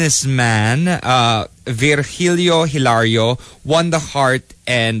businessman Virgilio Hilario won the heart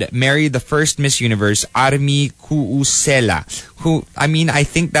and married the first Miss Universe, Armi Kuusela. Who, I mean, I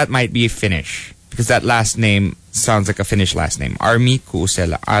think that might be Finnish because that last name sounds like a Finnish last name. Armi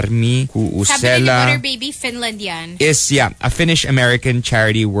Kuusela. Armi Kuusela. Sabi ni Butter Baby, Finland yan. Is, a Finnish-American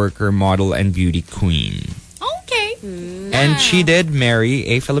charity worker, model, and beauty queen. Okay. And And she did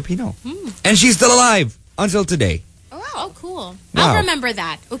marry a Filipino. And she's still alive until today. Oh, cool. Wow. I'll remember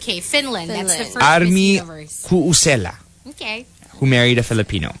that. Okay, Finland. That's the first Army Miss Universe. Huusela, Okay. who married a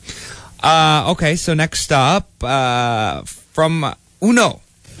Filipino. Okay, so next up, from Uno.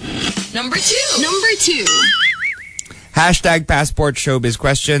 Number 2. Hashtag Passport Showbiz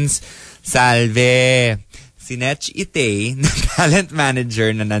Questions. Salve. Si Nech Ite, na talent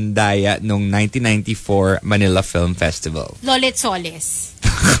manager na nandaya nung 1994 Manila Film Festival. Lolit Solis.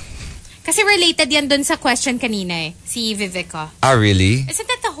 Kasi related yan dun sa question kanina eh. Si Vivica. Ah, really? Isn't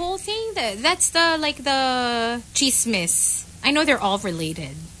that the whole thing? That's the chismis. I know they're all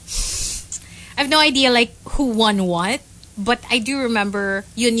related. I have no idea who won what, but I do remember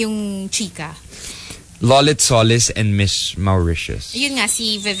yun yung chika. Lolit Solis and Miss Mauritius. Yun nga,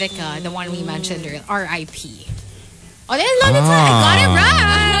 si Vivica, the one we mentioned earlier, R.I.P. Oh, there's Lolit Solis. I got it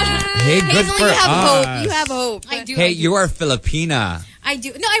right. Hey, good Hazel, for you have us. hope. You have hope. I do. Hey, I do. you are Filipina. I do.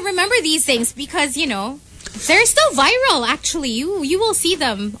 No, I remember these things because, they're still viral, actually. You will see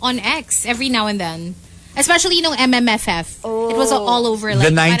them on X every now and then. Especially MMFF. It was all over.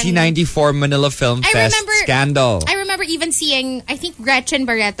 The 1994 Manila Film Fest scandal. I remember even seeing, I think Gretchen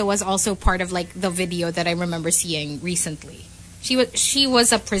Barreto was also part of the video that I remember seeing recently. She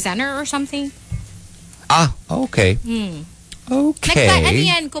was a presenter or something. Ah, okay. Okay. Ano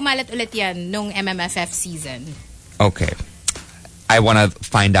yan, kumalat ulit yan nung MMFF season. Okay. I want to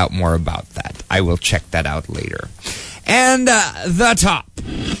find out more about that. I will check that out later. And the top.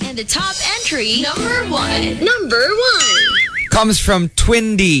 And the top entry, number 1. Comes from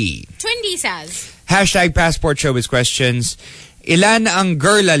Twindy. Twindy says, Hashtag Passport Showbiz Questions. Ilan ang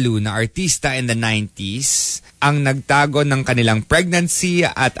girlaloo na artista in the 90s ang nagtago ng kanilang pregnancy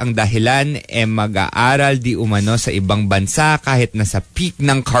at ang dahilan mag-aaral di umano sa ibang bansa kahit nasa peak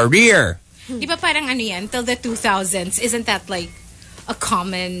ng career? di ba parang ano yan, till the 2000s, isn't that a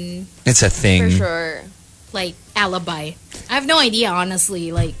common It's a thing. For sure. alibi? I have no idea, honestly,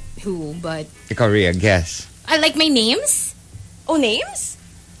 who, but Korea, guess. I like my names. Oh, names?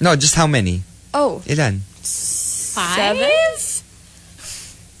 No, just how many? Oh. Ilan? 5?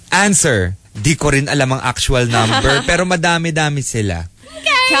 Answer. Di ko rin alam ang actual number pero madami-dami sila.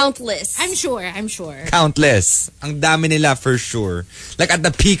 Okay. Countless. I'm sure. Countless. Ang dami nila for sure. At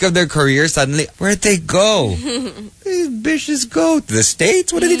the peak of their career, suddenly, where'd they go? These bitches go to the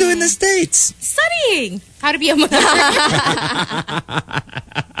States? What do they do in the States? Studying how to be a mother.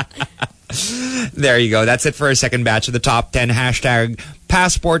 There you go. That's it for our second batch of the top 10 hashtag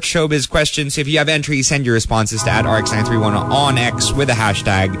Passport Showbiz Questions. If you have entries, send your responses to @RX931 on X with the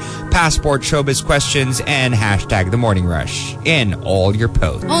hashtag Passport Showbiz Questions and hashtag The Morning Rush in all your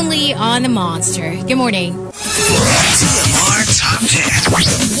posts. Only on the Monster. Good morning. TMR Top 10.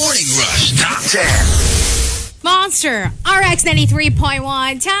 Morning Rush Top 10. Monster, RX 93.1.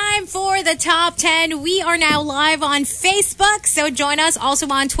 Time for the top 10. We are now live on Facebook, so join us also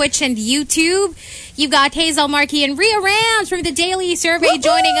on Twitch and YouTube. You've got Hazel Markey and Rhea Rams from the Daily Survey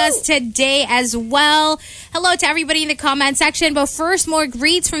joining us today as well. Hello to everybody in the comment section. But first, more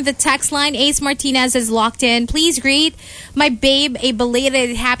greets from the text line. Ace Martinez is locked in. Please greet my babe a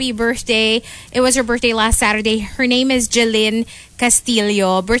belated happy birthday. It was her birthday last Saturday. Her name is Jeline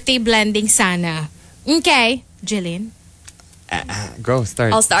Castillo. Birthday blending sana. Okay, Jillian. Go,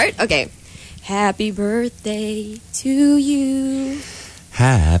 start. I'll start? Okay. Happy birthday to you.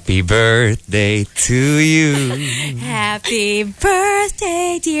 Happy birthday to you. Happy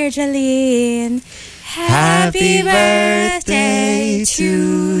birthday, dear Jillian. Happy birthday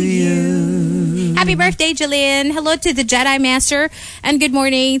to you. Happy birthday, Jillian. Hello to the Jedi Master. And good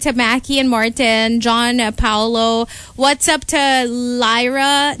morning to Mackie and Martin, John, Paolo. What's up to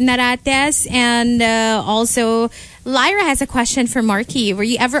Lyra Narates? And also, Lyra has a question for Marky. Were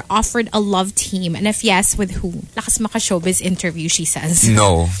you ever offered a love team? And if yes, with who? Lakas maka showbiz interview, she says.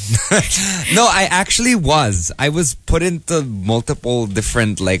 No. No, I actually was. I was put into multiple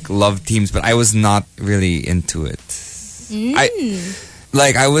different love teams, but I was not really into it.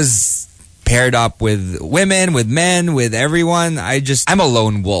 I was paired up with women, with men, with everyone. I'm a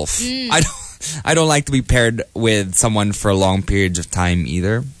lone wolf. I don't like to be paired with someone for long periods of time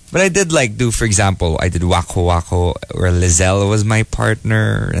either. But I did do, for example, I did Wako Wako where Lizelle was my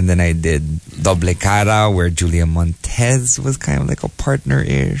partner. And then I did Doble Cara where Julia Montez was kind of like a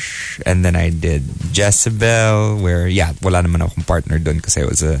partner-ish. And then I did Jezebel where, wala naman akong partner dun kasi I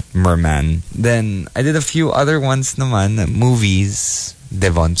was a merman. Then I did a few other ones naman, movies,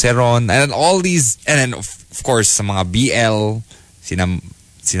 Devon Ceron, and all these, and then of course sa mga BL,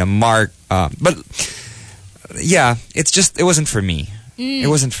 sina Mark. But yeah, it wasn't for me. It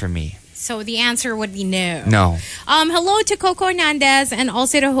wasn't for me. So the answer would be no. No. Hello to Coco Hernandez and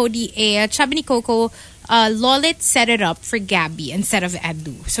also to Hodi A. Sabi ni Coco, Lolit set it up for Gabby instead of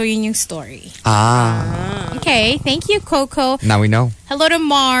Edu. So yun yung story. Okay, thank you, Coco. Now we know. Hello to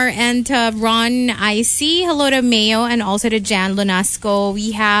Mar and to Ron Icy. Hello to Mayo and also to Jan Lunasco.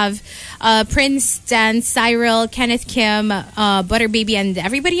 We have Prince Dan, Cyril, Kenneth Kim, Butter Baby, and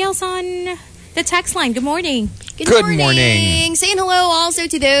everybody else on the text line. Good morning. Good morning. Saying hello also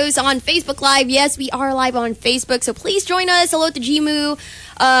to those on Facebook Live. Yes, we are live on Facebook, so please join us. Hello to Jimu,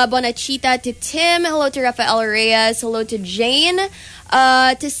 Bonachita, to Tim. Hello to Rafael Reyes. Hello to Jane.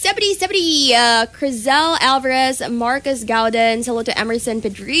 To Sebedy, Crizel Alvarez, Marcus Gaudens. Hello to Emerson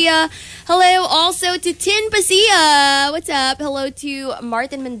Pedria. Hello also to Tin Pasia. What's up? Hello to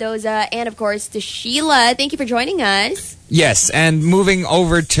Martin Mendoza. And of course to Sheila. Thank you for joining us. Yes, and moving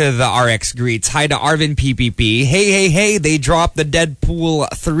over to the RX greets. Hi to Arvin PPP. Hey, they dropped the Deadpool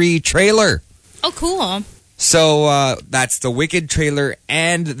 3 trailer. Oh, cool. So that's the Wicked trailer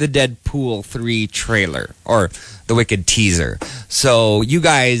and the Deadpool 3 trailer, or the Wicked teaser. So you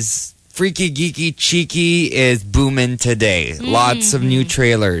guys, freaky, geeky, cheeky is booming today. Lots of new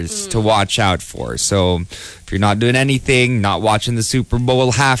trailers to watch out for. So if you're not doing anything, not watching the Super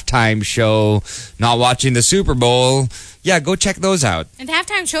Bowl halftime show, not watching the Super Bowl, yeah, go check those out. And the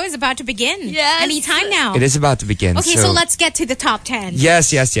halftime show is about to begin. Yes. Anytime now. It is about to begin. Okay, so let's get to the top 10.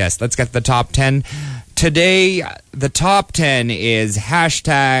 Yes. Let's get the top 10. Today, the top 10 is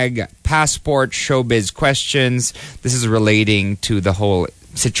hashtag passport showbiz questions. This is relating to the whole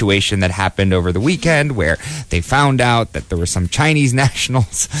situation that happened over the weekend where they found out that there were some Chinese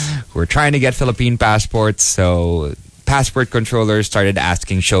nationals who were trying to get Philippine passports. So passport controllers started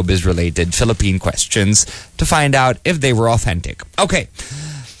asking showbiz-related Philippine questions to find out if they were authentic. Okay.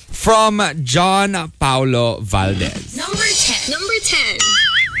 From John Paulo Valdez. Number 10.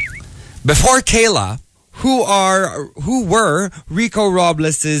 Before Kayla, who were Rico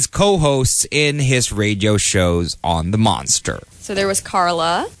Robles' co-hosts in his radio shows on The Monster? So there was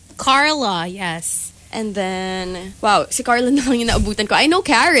Carla. Carla, yes. And then, wow, si Carla na lang yung naabutan ko. I know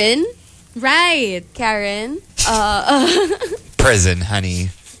Karen. Right. Karen. Prison, honey.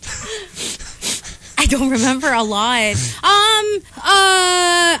 I don't remember a lot.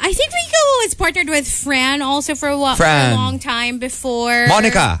 I think Rico was partnered with Fran also for a long time before.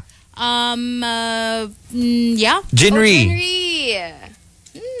 Monica. Yeah. Jinri. Jinri.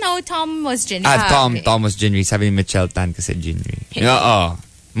 No, Tom was Jinri. Tom was Jinri. Sabi ni Michelle Tan kasi Jinri. Oo.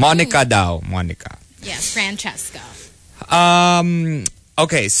 Monica daw. Monica. Yes, Francesca.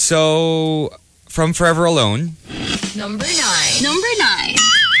 Okay, so from Forever Alone. Number 9.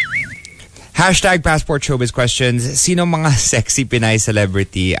 Hashtag passport showbiz questions. Sino mga sexy Pinay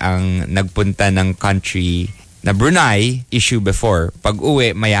celebrity ang nagpunta ng country na Brunei issue before? Pag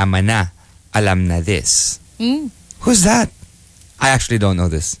uwi, mayaman na. Alam na this. Who's that? I actually don't know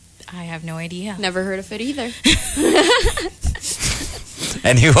this. I have no idea. Never heard of it either.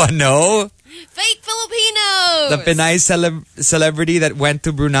 Anyone know? Fake Filipinos! The Pinay celebrity that went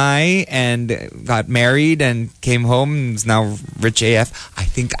to Brunei and got married and came home and is now rich AF. I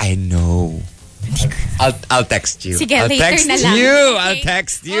think I know. I'll text you. Sige, I'll later text na lang. you. Okay. I'll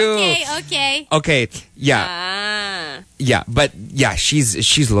text you. Okay. Okay. Yeah. Yeah, but yeah,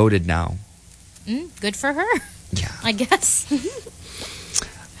 she's loaded now. Good for her, Yeah. I guess.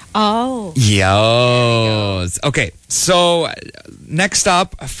 Oh. Yes. Okay. So next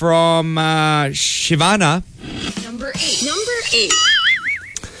up from Shivana. Number 8.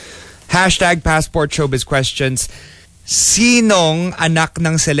 Hashtag passport showbiz questions. Sinong anak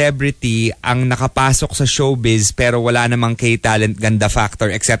ng celebrity ang nakapasok sa showbiz pero wala namang K-talent ganda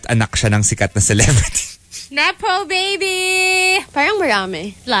factor except anak siya ng sikat na celebrity? Napo, baby! Parang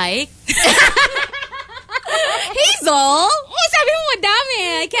marami. Like? Hazel! Oh, sabi mo madami.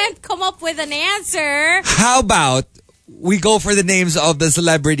 I can't come up with an answer. How about we go for the names of the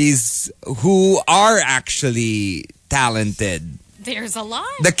celebrities who are actually talented? There's a lot.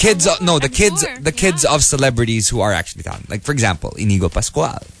 The kids, Sure. the kids of celebrities who are actually talented. Like for example, Inigo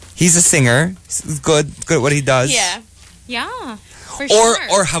Pascual. He's a singer. He's good at what he does. Yeah. Yeah, for sure.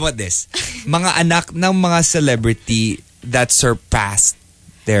 Or how about this? Mga anak ng mga celebrity that surpassed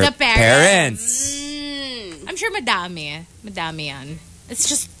their The parents. parents. I'm sure madami. Madami yan. It's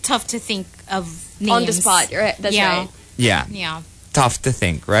just tough to think of names. On the spot, right? That's right. Yeah. Yeah. Tough to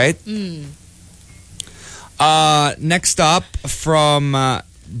think, right? Next up from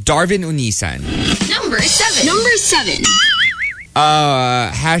Darvin Unisan. Number 7.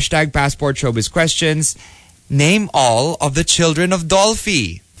 Hashtag passport showbiz questions. Name all of the children of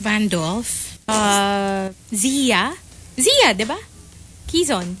Dolphy. Vandolph. Zia. Zia, di ba?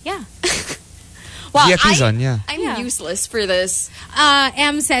 Quezon, yeah. Wow, Via Quezon, yeah. I'm Yeah. useless for this.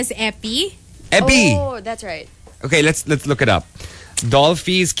 M says Epi. Ebi. Oh, that's right. Okay, let's look it up.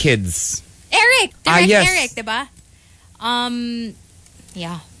 Dolphy's kids. Eric! Direct yes. Eric, diba?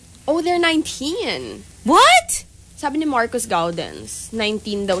 Yeah. Oh, they're 19. What? Sabi ni Marcos Gaudens,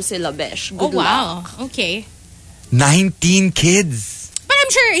 19 daw sila, besh. Oh, Good wow. luck. Okay. 19 kids. But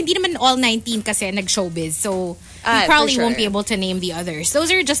I'm sure hindi naman all 19 kasi nag-showbiz. So, we For probably sure. won't be able to name the others.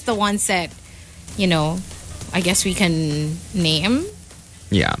 Those are just the ones that, you know, I guess we can name.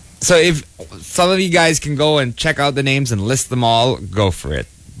 Yeah. So if some of you guys can go and check out the names and list them all, go for it.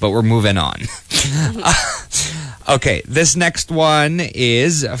 But we're moving on. Okay, this next one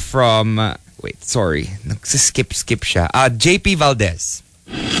is from... Wait, sorry. Skip siya. JP Valdez.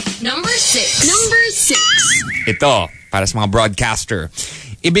 Number 6. Ito, para sa mga broadcaster.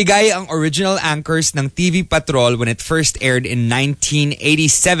 Ibigay ang original anchors ng TV Patrol when it first aired in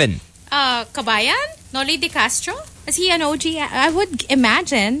 1987. Kabayan? Noli De Castro? Is he an OG? I would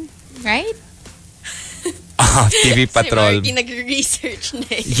imagine, right? TV Patrol. Si Marky nag-research na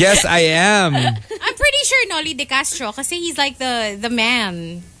eh. Yes, I am. I'm pretty sure Noli De Castro kasi he's like the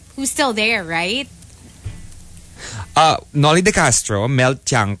man who's still there, right? Noli De Castro, Mel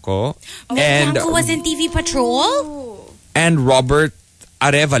Tiangco, and Who was in TV Patrol? and Robert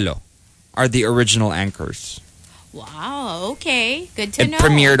Arevalo are the original anchors. Wow, okay. Good to It know.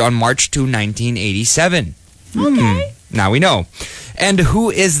 premiered on March 2, 1987. Okay. Now we know. And who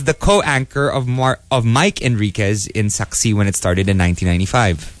is the co-anchor of Mike Enriquez in Saksi when it started in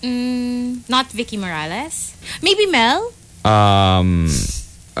 1995? Not Vicky Morales. Maybe Mel?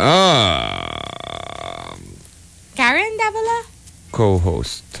 Karen Davila?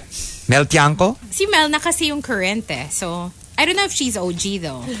 Co-host. Mel Tiangco? Si Mel na kasi yung current eh. So, I don't know if she's OG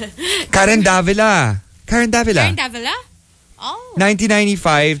though. Karen Davila. Karen Davila? Oh.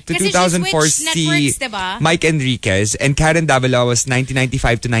 1995 to Kasi she 2004 switched si networks, diba? Mike Enriquez, and Karen Davila was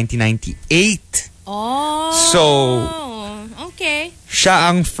 1995 to 1998. Oh. So, okay.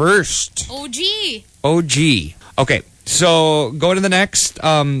 siya ang first. OG. OG. Okay, so go to the next.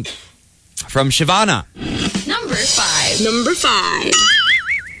 From Shivana. Number 5.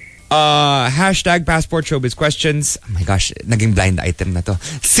 Hashtag Passport Showbiz questions. Oh my gosh, naging blind item na to.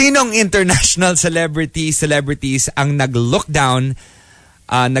 Sinong international celebrities ang nag-look down,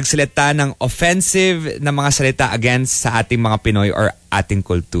 nagsalita ng offensive na mga salita against sa ating mga Pinoy or ating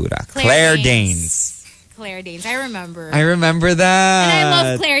kultura? Claire Danes. Claire Danes. I remember. I remember that. And I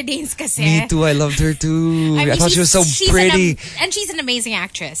love Claire Danes kasi. Me too. I loved her too. I, mean, thought she was so she's pretty. And she's an amazing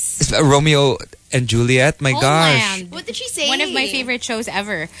actress. Romeo and Juliet. My gosh. Homeland. What did she say? One of my favorite shows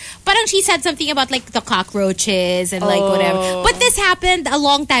ever. Parang she said something about like the cockroaches and like whatever. But this happened a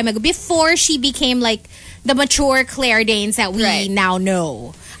long time ago before she became like the mature Claire Danes that we now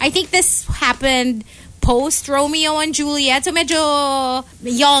know. I think this happened post Romeo and Juliet. So medyo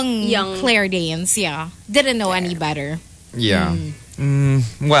young Claire Danes, yeah. Didn't know any better. Yeah.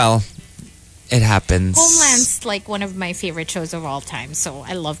 Well, it happens. Homeland's like one of my favorite shows of all time. So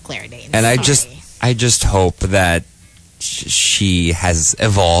I love Claire Danes. And Sorry. I just hope that she has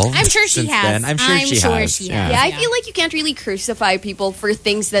evolved. I'm sure she since has. then. I'm sure she has. Yeah, I feel like you can't really crucify people for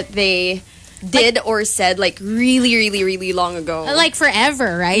things that they did or said like really, really, really long ago. Like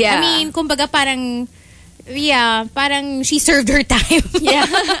forever, right? Yeah. I mean, kumbaga parang she served her time. Yeah.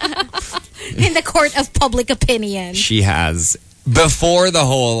 In the court of public opinion. She has. Before the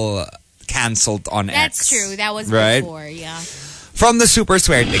whole canceled on X. That's true. That was right? before, yeah. From the Super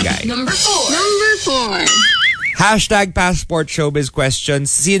Swerte guy. Number 4. Hashtag Passport Showbiz questions.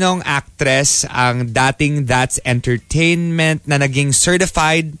 Sinong actress ang dating That's Entertainment na naging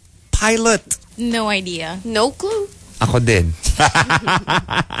certified pilot? No idea. No clue. Ako din.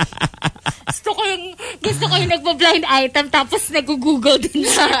 Gusto ko yung nagpa-blind item tapos nag-google din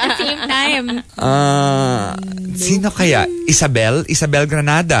siya at the same time. Sino kaya? Isabel? Isabel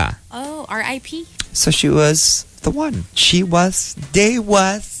Granada. Oh, R.I.P. So she was the one. They was the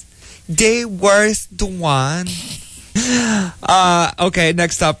one. Okay,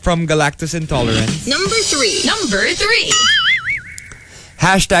 next up from Galactus Intolerance. Number 3.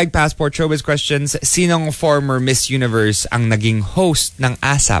 Hashtag Passport Showbiz questions. Sinong former Miss Universe ang naging host ng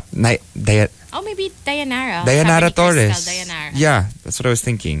ASAP? Oh, maybe Dayanara. Dayanara Sabi ni Crystal, Torres. Dayanara. Yeah, that's what I was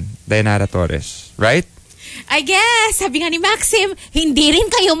thinking. Dayanara Torres. Right? I guess, sabi nga ni Maxim, hindi rin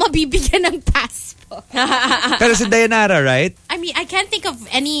kayo mabibigyan ng passport. Pero si Dayanara, right? I mean, I can't think of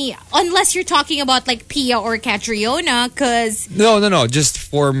any, unless you're talking about like Pia or Catriona, because... No. Just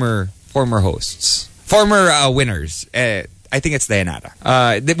former hosts. Former winners. I think it's Dayanara.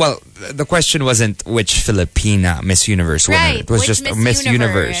 The question wasn't which Filipina Miss Universe winner. Right, It was which just Miss Miss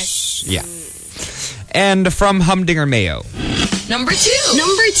Universe. Yeah. And from Humdinger Mayo. Number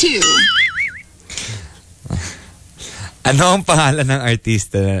two. Ano ang pangalan ng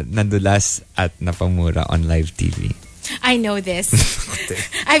artista na nadulas at napamura on live TV? I know this.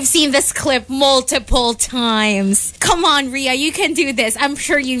 I've seen this clip multiple times. Come on, Rhea, you can do this. I'm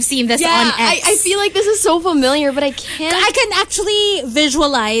sure you've seen this on X. I feel like this is so familiar, but I can't. I can actually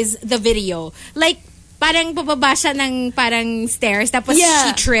visualize the video. Like, parang bababa siya ng parang stairs, tapos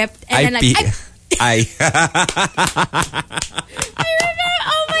she tripped. And then like, I remember,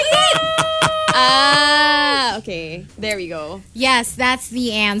 oh my God. Okay. There we go. Yes, that's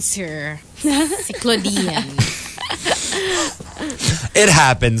the answer. Si Claudine. It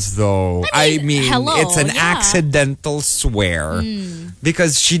happens though. I mean hello, it's an accidental swear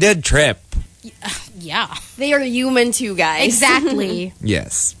because she did trip. Yeah. They are human too, guys. Exactly.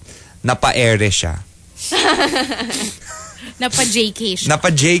 Yes. Napa-ere siya. Napa-JK siya.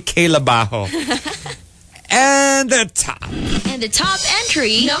 Napa-JK Labajo. And the top. And the top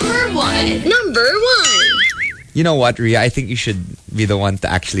entry, number one. You know what, Rhea? I think you should be the one to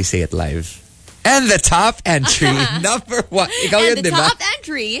actually say it live. And the top entry, number one. Ikaw yun, And the diba? top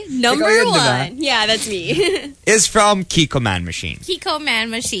entry, number Ikaw yun, one. diba? Yeah, that's me. Is from Kiko Man Machine. Kiko Man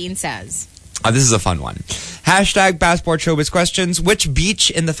Machine says. This is a fun one. Hashtag Passport Showbiz questions. Which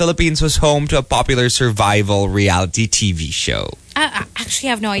beach in the Philippines was home to a popular survival reality TV show? I actually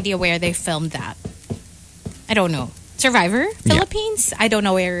have no idea where they filmed that. I don't know. Survivor? Philippines? I don't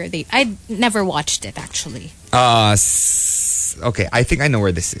know where they... I never watched it, actually. Okay, I think I know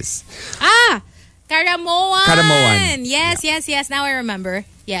where this is. Caramoan! Caramoan. Yes. Now I remember.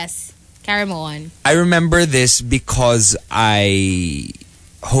 Yes. Caramoan. I remember this because I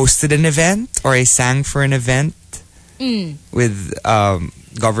hosted an event or I sang for an event with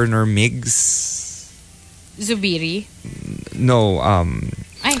Governor Migs. Zubiri. No,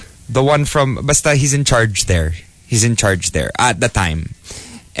 the one from... Basta, he's in charge there. He's in charge there at the time.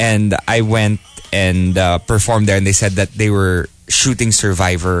 And I went and performed there and they said that they were shooting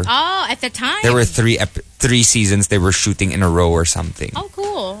Survivor. Oh, at the time? There were three seasons they were shooting in a row or something. Oh,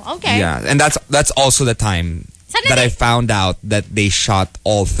 cool. Okay. Yeah, and that's also the time that I found out that they shot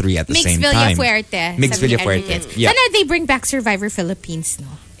all three at the same time. Mix Villafuerte. Yeah. Sana they bring back Survivor Philippines, no?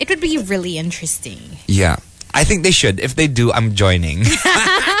 It would be really interesting. Yeah. I think they should. If they do, I'm joining.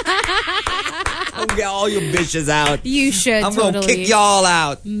 I'll get all you bitches out. You should, I'm going to kick y'all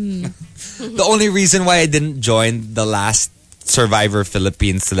out. The only reason why I didn't join the last Survivor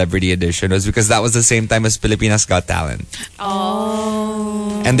Philippines Celebrity Edition was because that was the same time as Pilipinas Got Talent.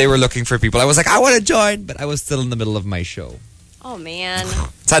 Oh. And they were looking for people. I was like, I want to join, but I was still in the middle of my show. Oh, man.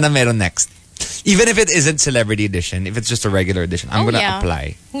 Sana meron next. Even if it isn't Celebrity Edition, if it's just a regular edition, I'm going to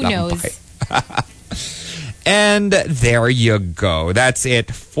apply. Who knows? And there you go. That's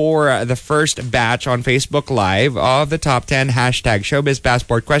it for the first batch on Facebook Live of the top 10 hashtag Showbiz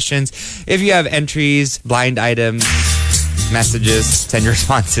Passport questions. If you have entries, blind items, messages, send your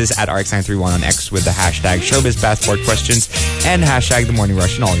responses at RX931 on X with the hashtag Showbiz Passport questions and hashtag The Morning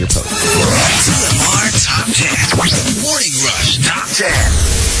Rush in all your posts. TMR Top 10. Morning Rush Top 10.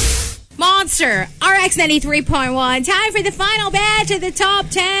 Monster, RX 93.1. Time for the final batch of the top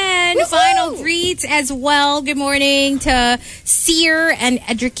 10. Woo-hoo! Final greets as well. Good morning to Sear and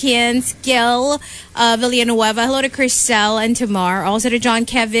Edrikins, Gil, Villanueva. Hello to Chriselle and Tamar. Also to John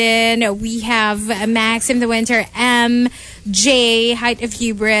Kevin. We have Maxim the Winter, MJ, Height of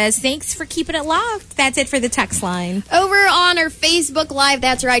Hubris. Thanks for keeping it locked. That's it for the text line. Over on our Facebook Live,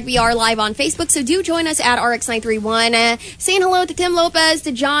 that's right, we are live on Facebook, so do join us at RX931. Saying hello to Tim Lopez,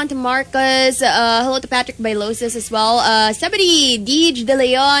 to John, to Marcus, hello to Patrick Bailosis as well, Sebedy, Deej De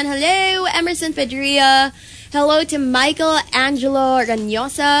Leon, hello, Emerson Pedria, hello to Michael Angelo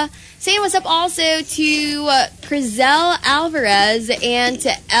Ranyosa. Saying what's up also to Crizel Alvarez and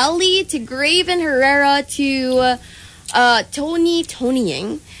to Ellie, to Graven Herrera, to Tony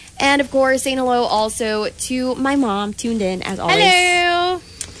Tonying. And, of course, saying hello also to my mom, tuned in, as always. Hello!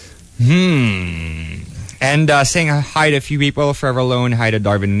 And saying hi to a few people. Forever Alone, hi to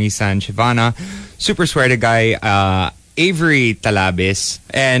Darvin Nissan, Shivana, Super Sweater Guy, Avery Talabis,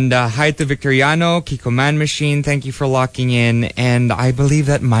 and hi to Victoriano, Kiko Man Machine, thank you for locking in. And I believe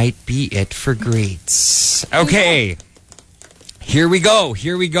that might be it for greets. Okay. Here we go.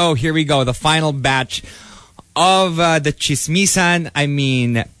 The final batch of the Chismisan,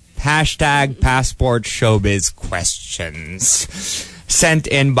 hashtag Passport Showbiz questions sent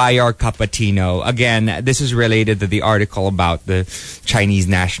in by our Capatino. Again, this is related to the article about the Chinese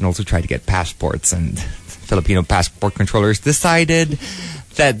nationals who try to get passports and Filipino passport controllers decided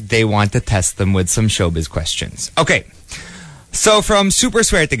that they want to test them with some showbiz questions. Okay. So from Super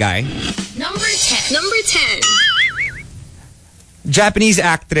Suerte Guy. Number 10. Number 10. Japanese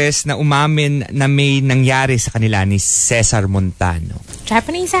actress na umamin na may nangyari sa kanila ni Cesar Montano.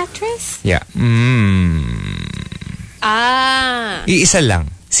 Japanese actress? Yeah. Iisa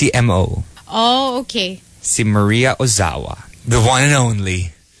lang. Si M.O. Oh, okay. Si Maria Ozawa. The one and only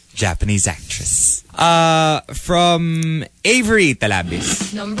Japanese actress. From Avery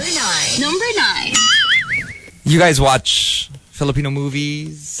Talabis. Number 9. Number 9. You guys watch Filipino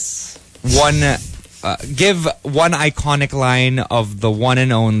movies? Give one iconic line of the one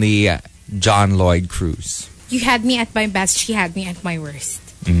and only John Lloyd Cruz. You had me at my best, she had me at my worst.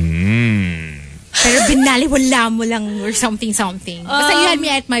 Mm. Pero binaliwala mo lang or something. Basta you had me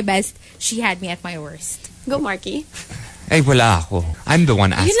at my best, she had me at my worst. Go, Marky. Ay, wala ako. I'm the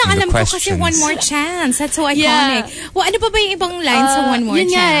one asking Yun lang alam the questions. ko kasi One More Chance. That's so iconic. Yeah. Well, ano pa ba yung ibang lines sa One More yun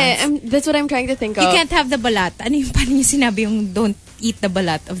Chance? nga, that's what I'm trying to think of. You can't have the balat. Ano yung parang yung sinabi yung don't eat the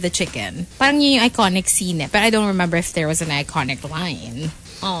balat of the chicken. Parang yun yung iconic scene. But I don't remember if there was an iconic line.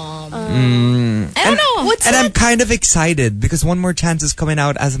 I don't know. And I'm kind of excited because One More Chance is coming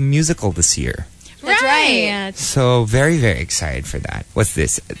out as a musical this year. That's right. So very, very excited for that. What's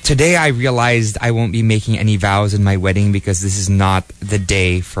this? Today I realized I won't be making any vows in my wedding because this is not the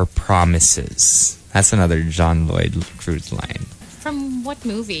day for promises. That's another John Lloyd Cruz line. From what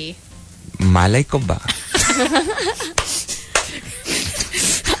movie? Malay ko ba?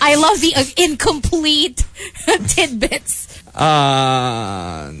 I love the incomplete tidbits.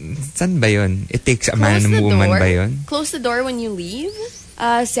 Saan ba yun? It takes a man and a woman ba yun? Close the door when you leave.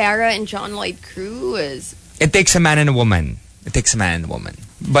 Sarah and John Lloyd Cruz. It takes a man and a woman. It takes a man and a woman.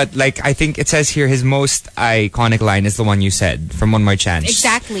 But like I think it says here his most iconic line is the one you said from One More Chance.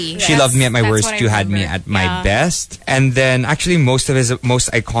 Exactly. She loved me at my worst, you had me remember. at my best. And then actually most of his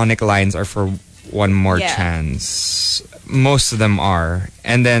most iconic lines are for One More Chance. Most of them are.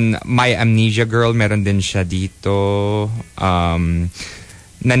 And then My Amnesia Girl, meron din siya dito.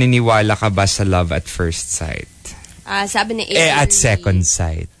 Naniniwala ka ba sa love at first sight? Sabi ni At second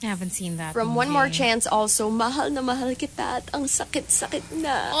sight. I haven't seen that. From movie. One More Chance also, mahal na mahal kita at ang sakit-sakit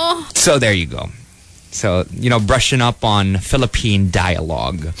na. Oh. So there you go. So, brushing up on Philippine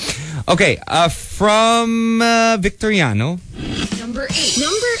dialogue. Okay, from Victoriano. Number 8.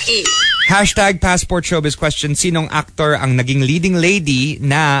 Number 8. Hashtag Passport Showbiz question. Sinong actor ang naging leading lady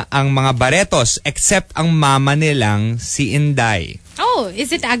na ang mga baretos except ang mama nilang si Inday? Oh,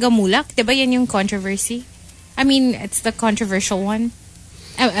 is it Aga Mulak? Diba yan yung controversy? I mean, it's the controversial one.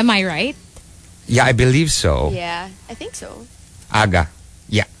 Am I right? Yeah, I believe so. Yeah, I think so. Aga.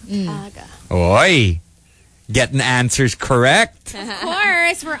 Yeah. Aga. Oy! Getting answers correct. Of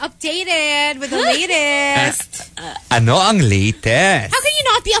course, we're updated with the latest. Ano ang latest? How can you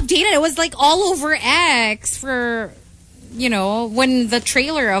not be updated? It was like all over X for, when the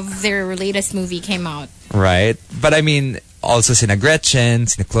trailer of their latest movie came out. Right. But I mean, also sina Gretchen,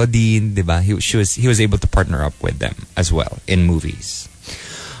 sina Claudine, diba? He was able to partner up with them as well in movies.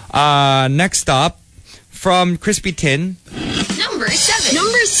 Next up, from Crispy Tin. Number 7.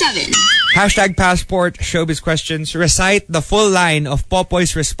 Number 7. Hashtag Passport Showbiz questions. Recite the full line of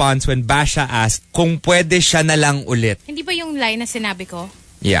Popoy's response when Basha asked kung pwede siya na lang ulit. Hindi ba yung line na sinabi ko?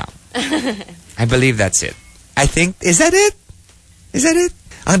 Yeah. I believe that's it. I think, is that it? Is that it?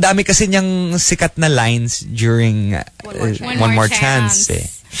 Ang dami kasi niyang sikat na lines during One More Chance. Eh.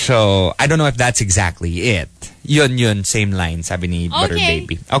 So, I don't know if that's exactly it. Yun, same line, sabi ni Butter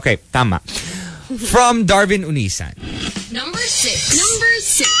Baby. Okay, tama. From Darwin Unisan. Number 6. Number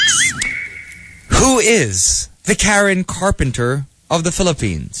 6. Who is the Karen Carpenter of the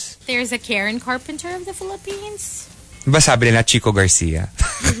Philippines? There's a Karen Carpenter of the Philippines? Diba sabi nila Chico Garcia?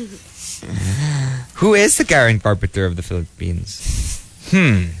 Who is the Karen Carpenter of the Philippines?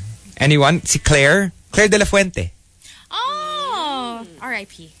 Anyone? Si Claire? Claire de la Fuente. Oh!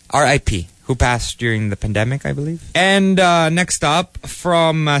 R.I.P. R.I.P. Who passed during the pandemic, I believe. And next up,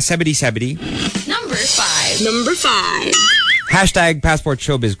 from Sebedy Sebedy. Number 5. Number 5. Hashtag Passport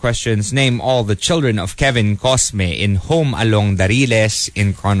Showbiz questions. Name all the children of Kevin Cosme in Home Along Dariles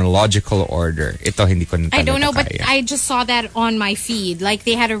in chronological order. Ito hindi ko na I don't know, kaya. but I just saw that on my feed. Like,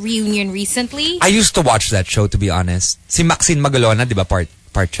 they had a reunion recently. I used to watch that show, to be honest. Si Maxine Magalona, di ba part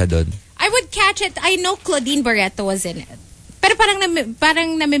siya dun? I would catch it. I know Claudine Barreto was in it. Pero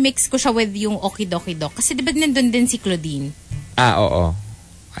parang namimix ko siya with yung Okidoki Dok. Kasi di ba nandun din si Claudine? Oo.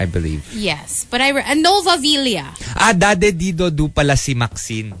 I believe. Yes. But Nova Villa. Dade Dido do pala si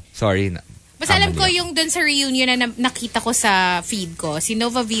Maxine. Sorry. Basta alam ko yung dun sa reunion na nakita ko sa feed ko. Si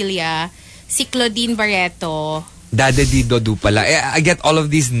Nova Villa, si Claudine Barreto. Dade Di Dodu pala. I get all of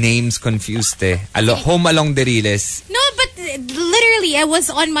these names confused eh. Home Along the Riles. No, but literally, I was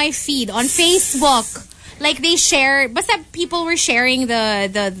on my feed on Facebook. Like they share, basta people were sharing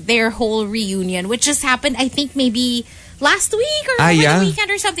their whole reunion, which just happened, I think maybe last week or over the weekend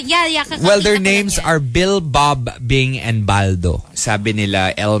or something. Yeah. Well, their names are Bill, Bob, Bing, and Baldo. Sabi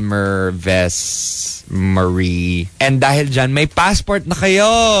nila Elmer, Vess, Marie. And dahil dyan, may passport na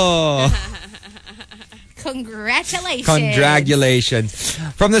kayo! Congratulations.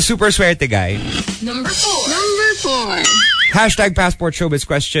 From the Super Suerte guy. Number 4. Hashtag Passport Showbiz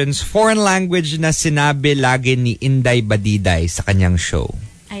questions. Foreign language na sinabi lagi ni Inday Badiday sa kanyang show.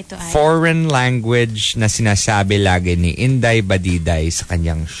 Foreign language na sinasabi lagi ni Inday Badiday sa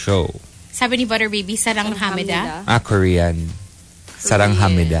kanyang show. Sabi ni Butter Baby, Sarang Hamida. Korean. Sarang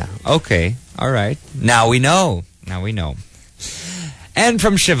Hamida. Okay. All right. Now we know. And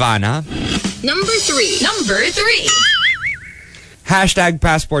from Shivana. Number 3. Hashtag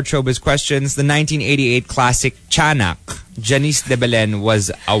Passport Showbiz questions. The 1988 classic Chanak. Janice de Belen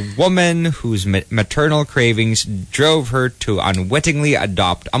was a woman whose maternal cravings drove her to unwittingly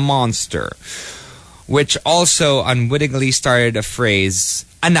adopt a monster, which also unwittingly started a phrase,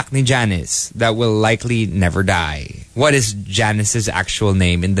 anak ni Janice, that will likely never die. What is Janice's actual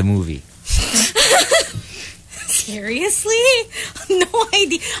name in the movie? Seriously? No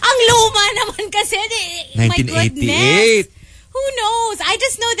idea. Ang luma naman kasi. 1988. Who knows? I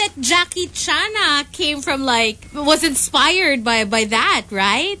just know that Jackie Chana came from was inspired by that,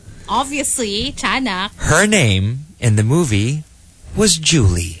 right? Obviously, Chana. Her name in the movie was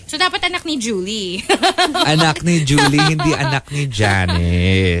Julie. So dapat anak ni Julie. Anak ni Julie, hindi anak ni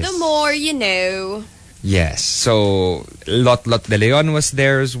Janice. The more you know. Yes. So, Lot de Leon was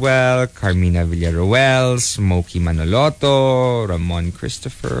there as well. Carmina Villarroel, Smokey Manoloto, Ramon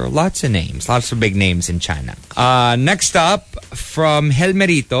Christopher. Lots of names. Lots of big names in China. Next up, from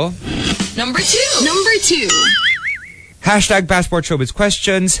Helmerito. Number 2. Hashtag Passport Showbiz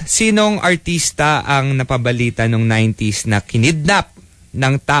questions. Sinong artista ang napabalita nung 90s na kinidnap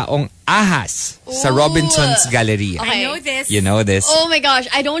ng taong ahas sa Robinson's Galleria? Okay. I know this. You know this. Oh my gosh,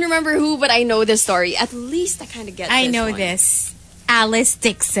 I don't remember who, but I know this story. At least I kind of get I this know one. this. Alice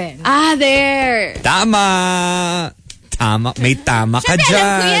Dixon. There. Tama! May tama ka Siyempre,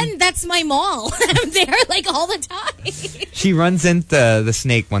 alam ko dyan. yan. That's my mall. I'm there all the time. She runs into the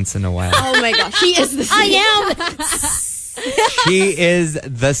snake once in a while. Oh my gosh, she is the I am. She is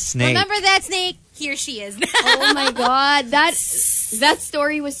the snake. Remember that snake? Here she is. Oh my god, that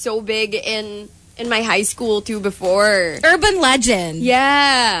story was so big in my high school too before. Urban legend.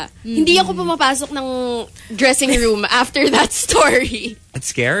 Yeah. Hindi ako pumapasok ng dressing room after that story. It's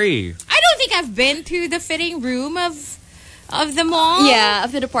scary. I don't think I've been to the fitting room of the mall. Yeah,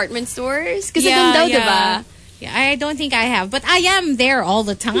 of the department stores. Kasi doon daw, diba? Yeah, I don't think I have. But I am there all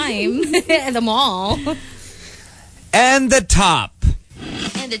the time at the mall. And the top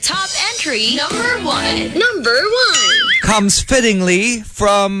And the top entry, number 1. comes fittingly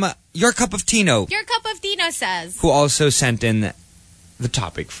from Your Cup of Tino, Your Cup of Tino says. who also sent in the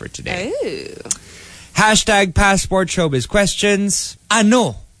topic for today. Ooh. Hashtag Passport Showbiz questions.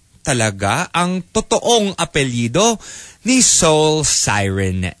 Ano talaga ang totoong apelyido ni Soul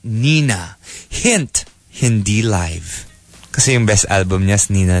Siren Nina? Hint, hindi live. Kasi yung best album niya is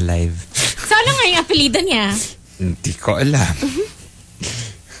Nina Live. So ano nga yung apelido niya? Hindi ko alam.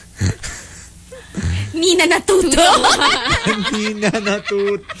 Nina Natuto. Nina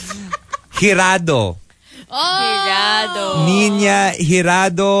Natut. Hirado. Hirado. Nina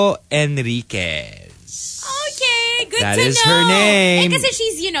Hirado Enriquez. Okay, good That to is know. her name. Kasi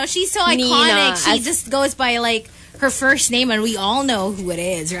she's so iconic. Nina, She just goes by her first name and we all know who it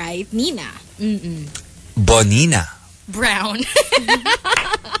is, right? Nina. Bonina. Brown.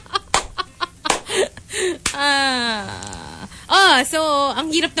 So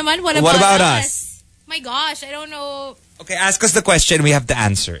ang hirap naman. What about us? My gosh, I don't know. Okay, ask us the question. We have to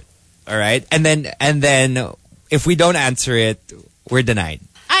answer it. All right, and then if we don't answer it, we're denied.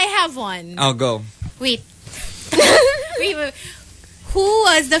 I have one. I'll go. Wait. Wait. Who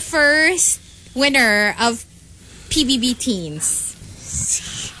was the first winner of PBB Teens?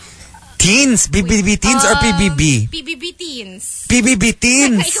 Teens, PBB Teens or PBB? PBB Teens. PBB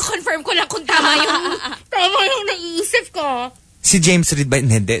Teens. Iko-confirm ko lang kung tama yung naisip ko. Si James Reid ba?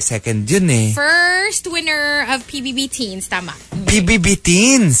 Hindi, second yun eh. First winner of PBB Teens, tama. PBB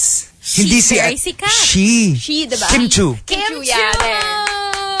Teens. Hindi si very sikat. She, diba? Kim Chu. Kim Chu, yeah, there.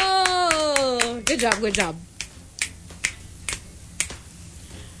 Good job.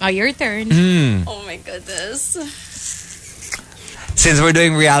 Oh, your turn. Oh my goodness. Since we're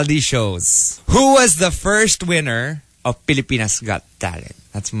doing reality shows, who was the first winner of Pilipinas Got Talent?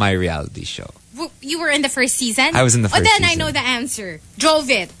 That's my reality show. You were in the first season? I was in the first then season. I know the answer. Drove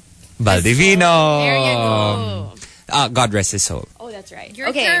it. Baldivino. There you go. God rest his soul. Oh, that's right. Your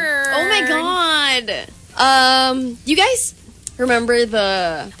okay. turn. Oh my God. You guys remember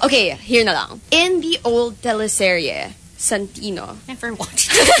the... Okay, here na lang. In the old teleserye, Santino, Never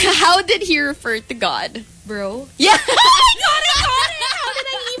watched it. how did he refer to God? Bro. Yeah. Oh my God, I got it! How did I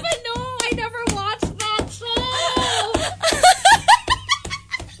even know? I never watched that show.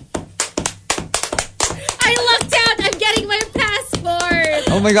 I lucked out. I'm getting my passport.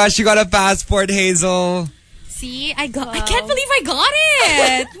 Oh my gosh, you got a passport, Hazel. See, I can't believe I got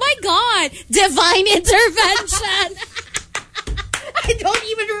it. My God. Divine intervention. I don't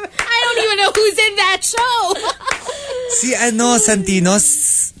even know who's in that show. Si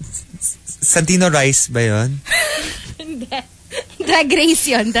Santino Rice ba yun? Drag Race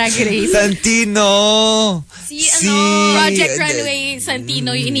yun, Drag Race. Santino! Project Runway,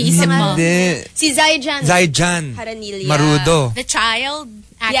 Santino yung iniisip mo. Hindi. Si Zaijan. Zaijan. Haranilla. Marudo. The child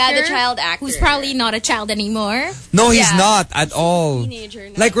actor? Yeah, the child actor. Who's probably not a child anymore. No, he's Yeah. not at all. Teenager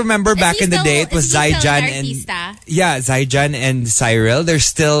now. Like, remember back he in the still- day, it was is he still Zaijan an and... artista? Yeah, Zaijan and Cyril. They're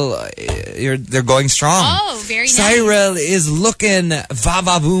still... they're going strong. Oh, very nice. Cyril is looking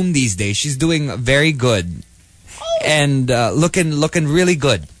va-va-boom these days. She's doing very good. And looking really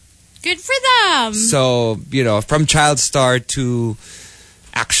good. Good for them. So, you know, from child star to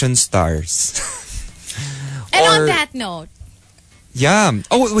action stars. And on Or- that note, Yeah.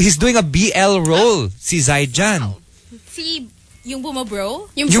 Oh, he's doing a BL role. Si Zaijan. si yung bumabro?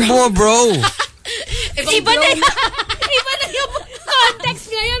 Yung mga bro. Iba na yung context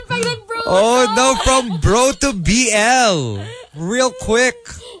ngayon pag nag-bro. Oh, no. From bro to BL. Real quick.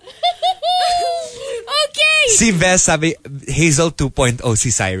 Okay. Si Vess sabi, Hazel 2.0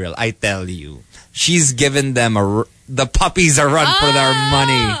 si Cyril. I tell you. She's given them the puppies a run for their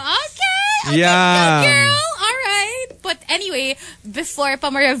money. Okay. Yeah. Go, girl. All right. But anyway, before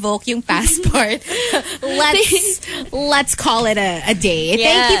pa ma-revoke yung passport, let's call it a day.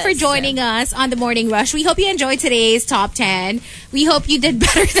 Thank you for Yes. joining us on The Morning Rush. We hope you enjoyed today's Top 10. We hope you did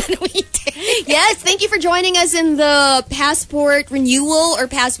better than we did. Yes, thank you for joining us in the passport renewal or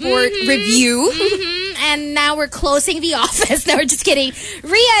passport review. And now we're closing the office. No, we're just kidding.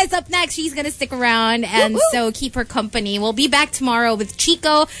 Rhea is up next. She's going to stick around. And so keep her company. We'll be back tomorrow with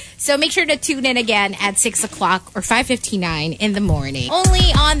Chico. So make sure to tune in again at 6 o'clock or 5:59 in the morning. Only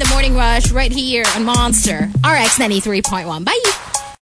on The Morning Rush right here on Monster. RX 93.1. Bye.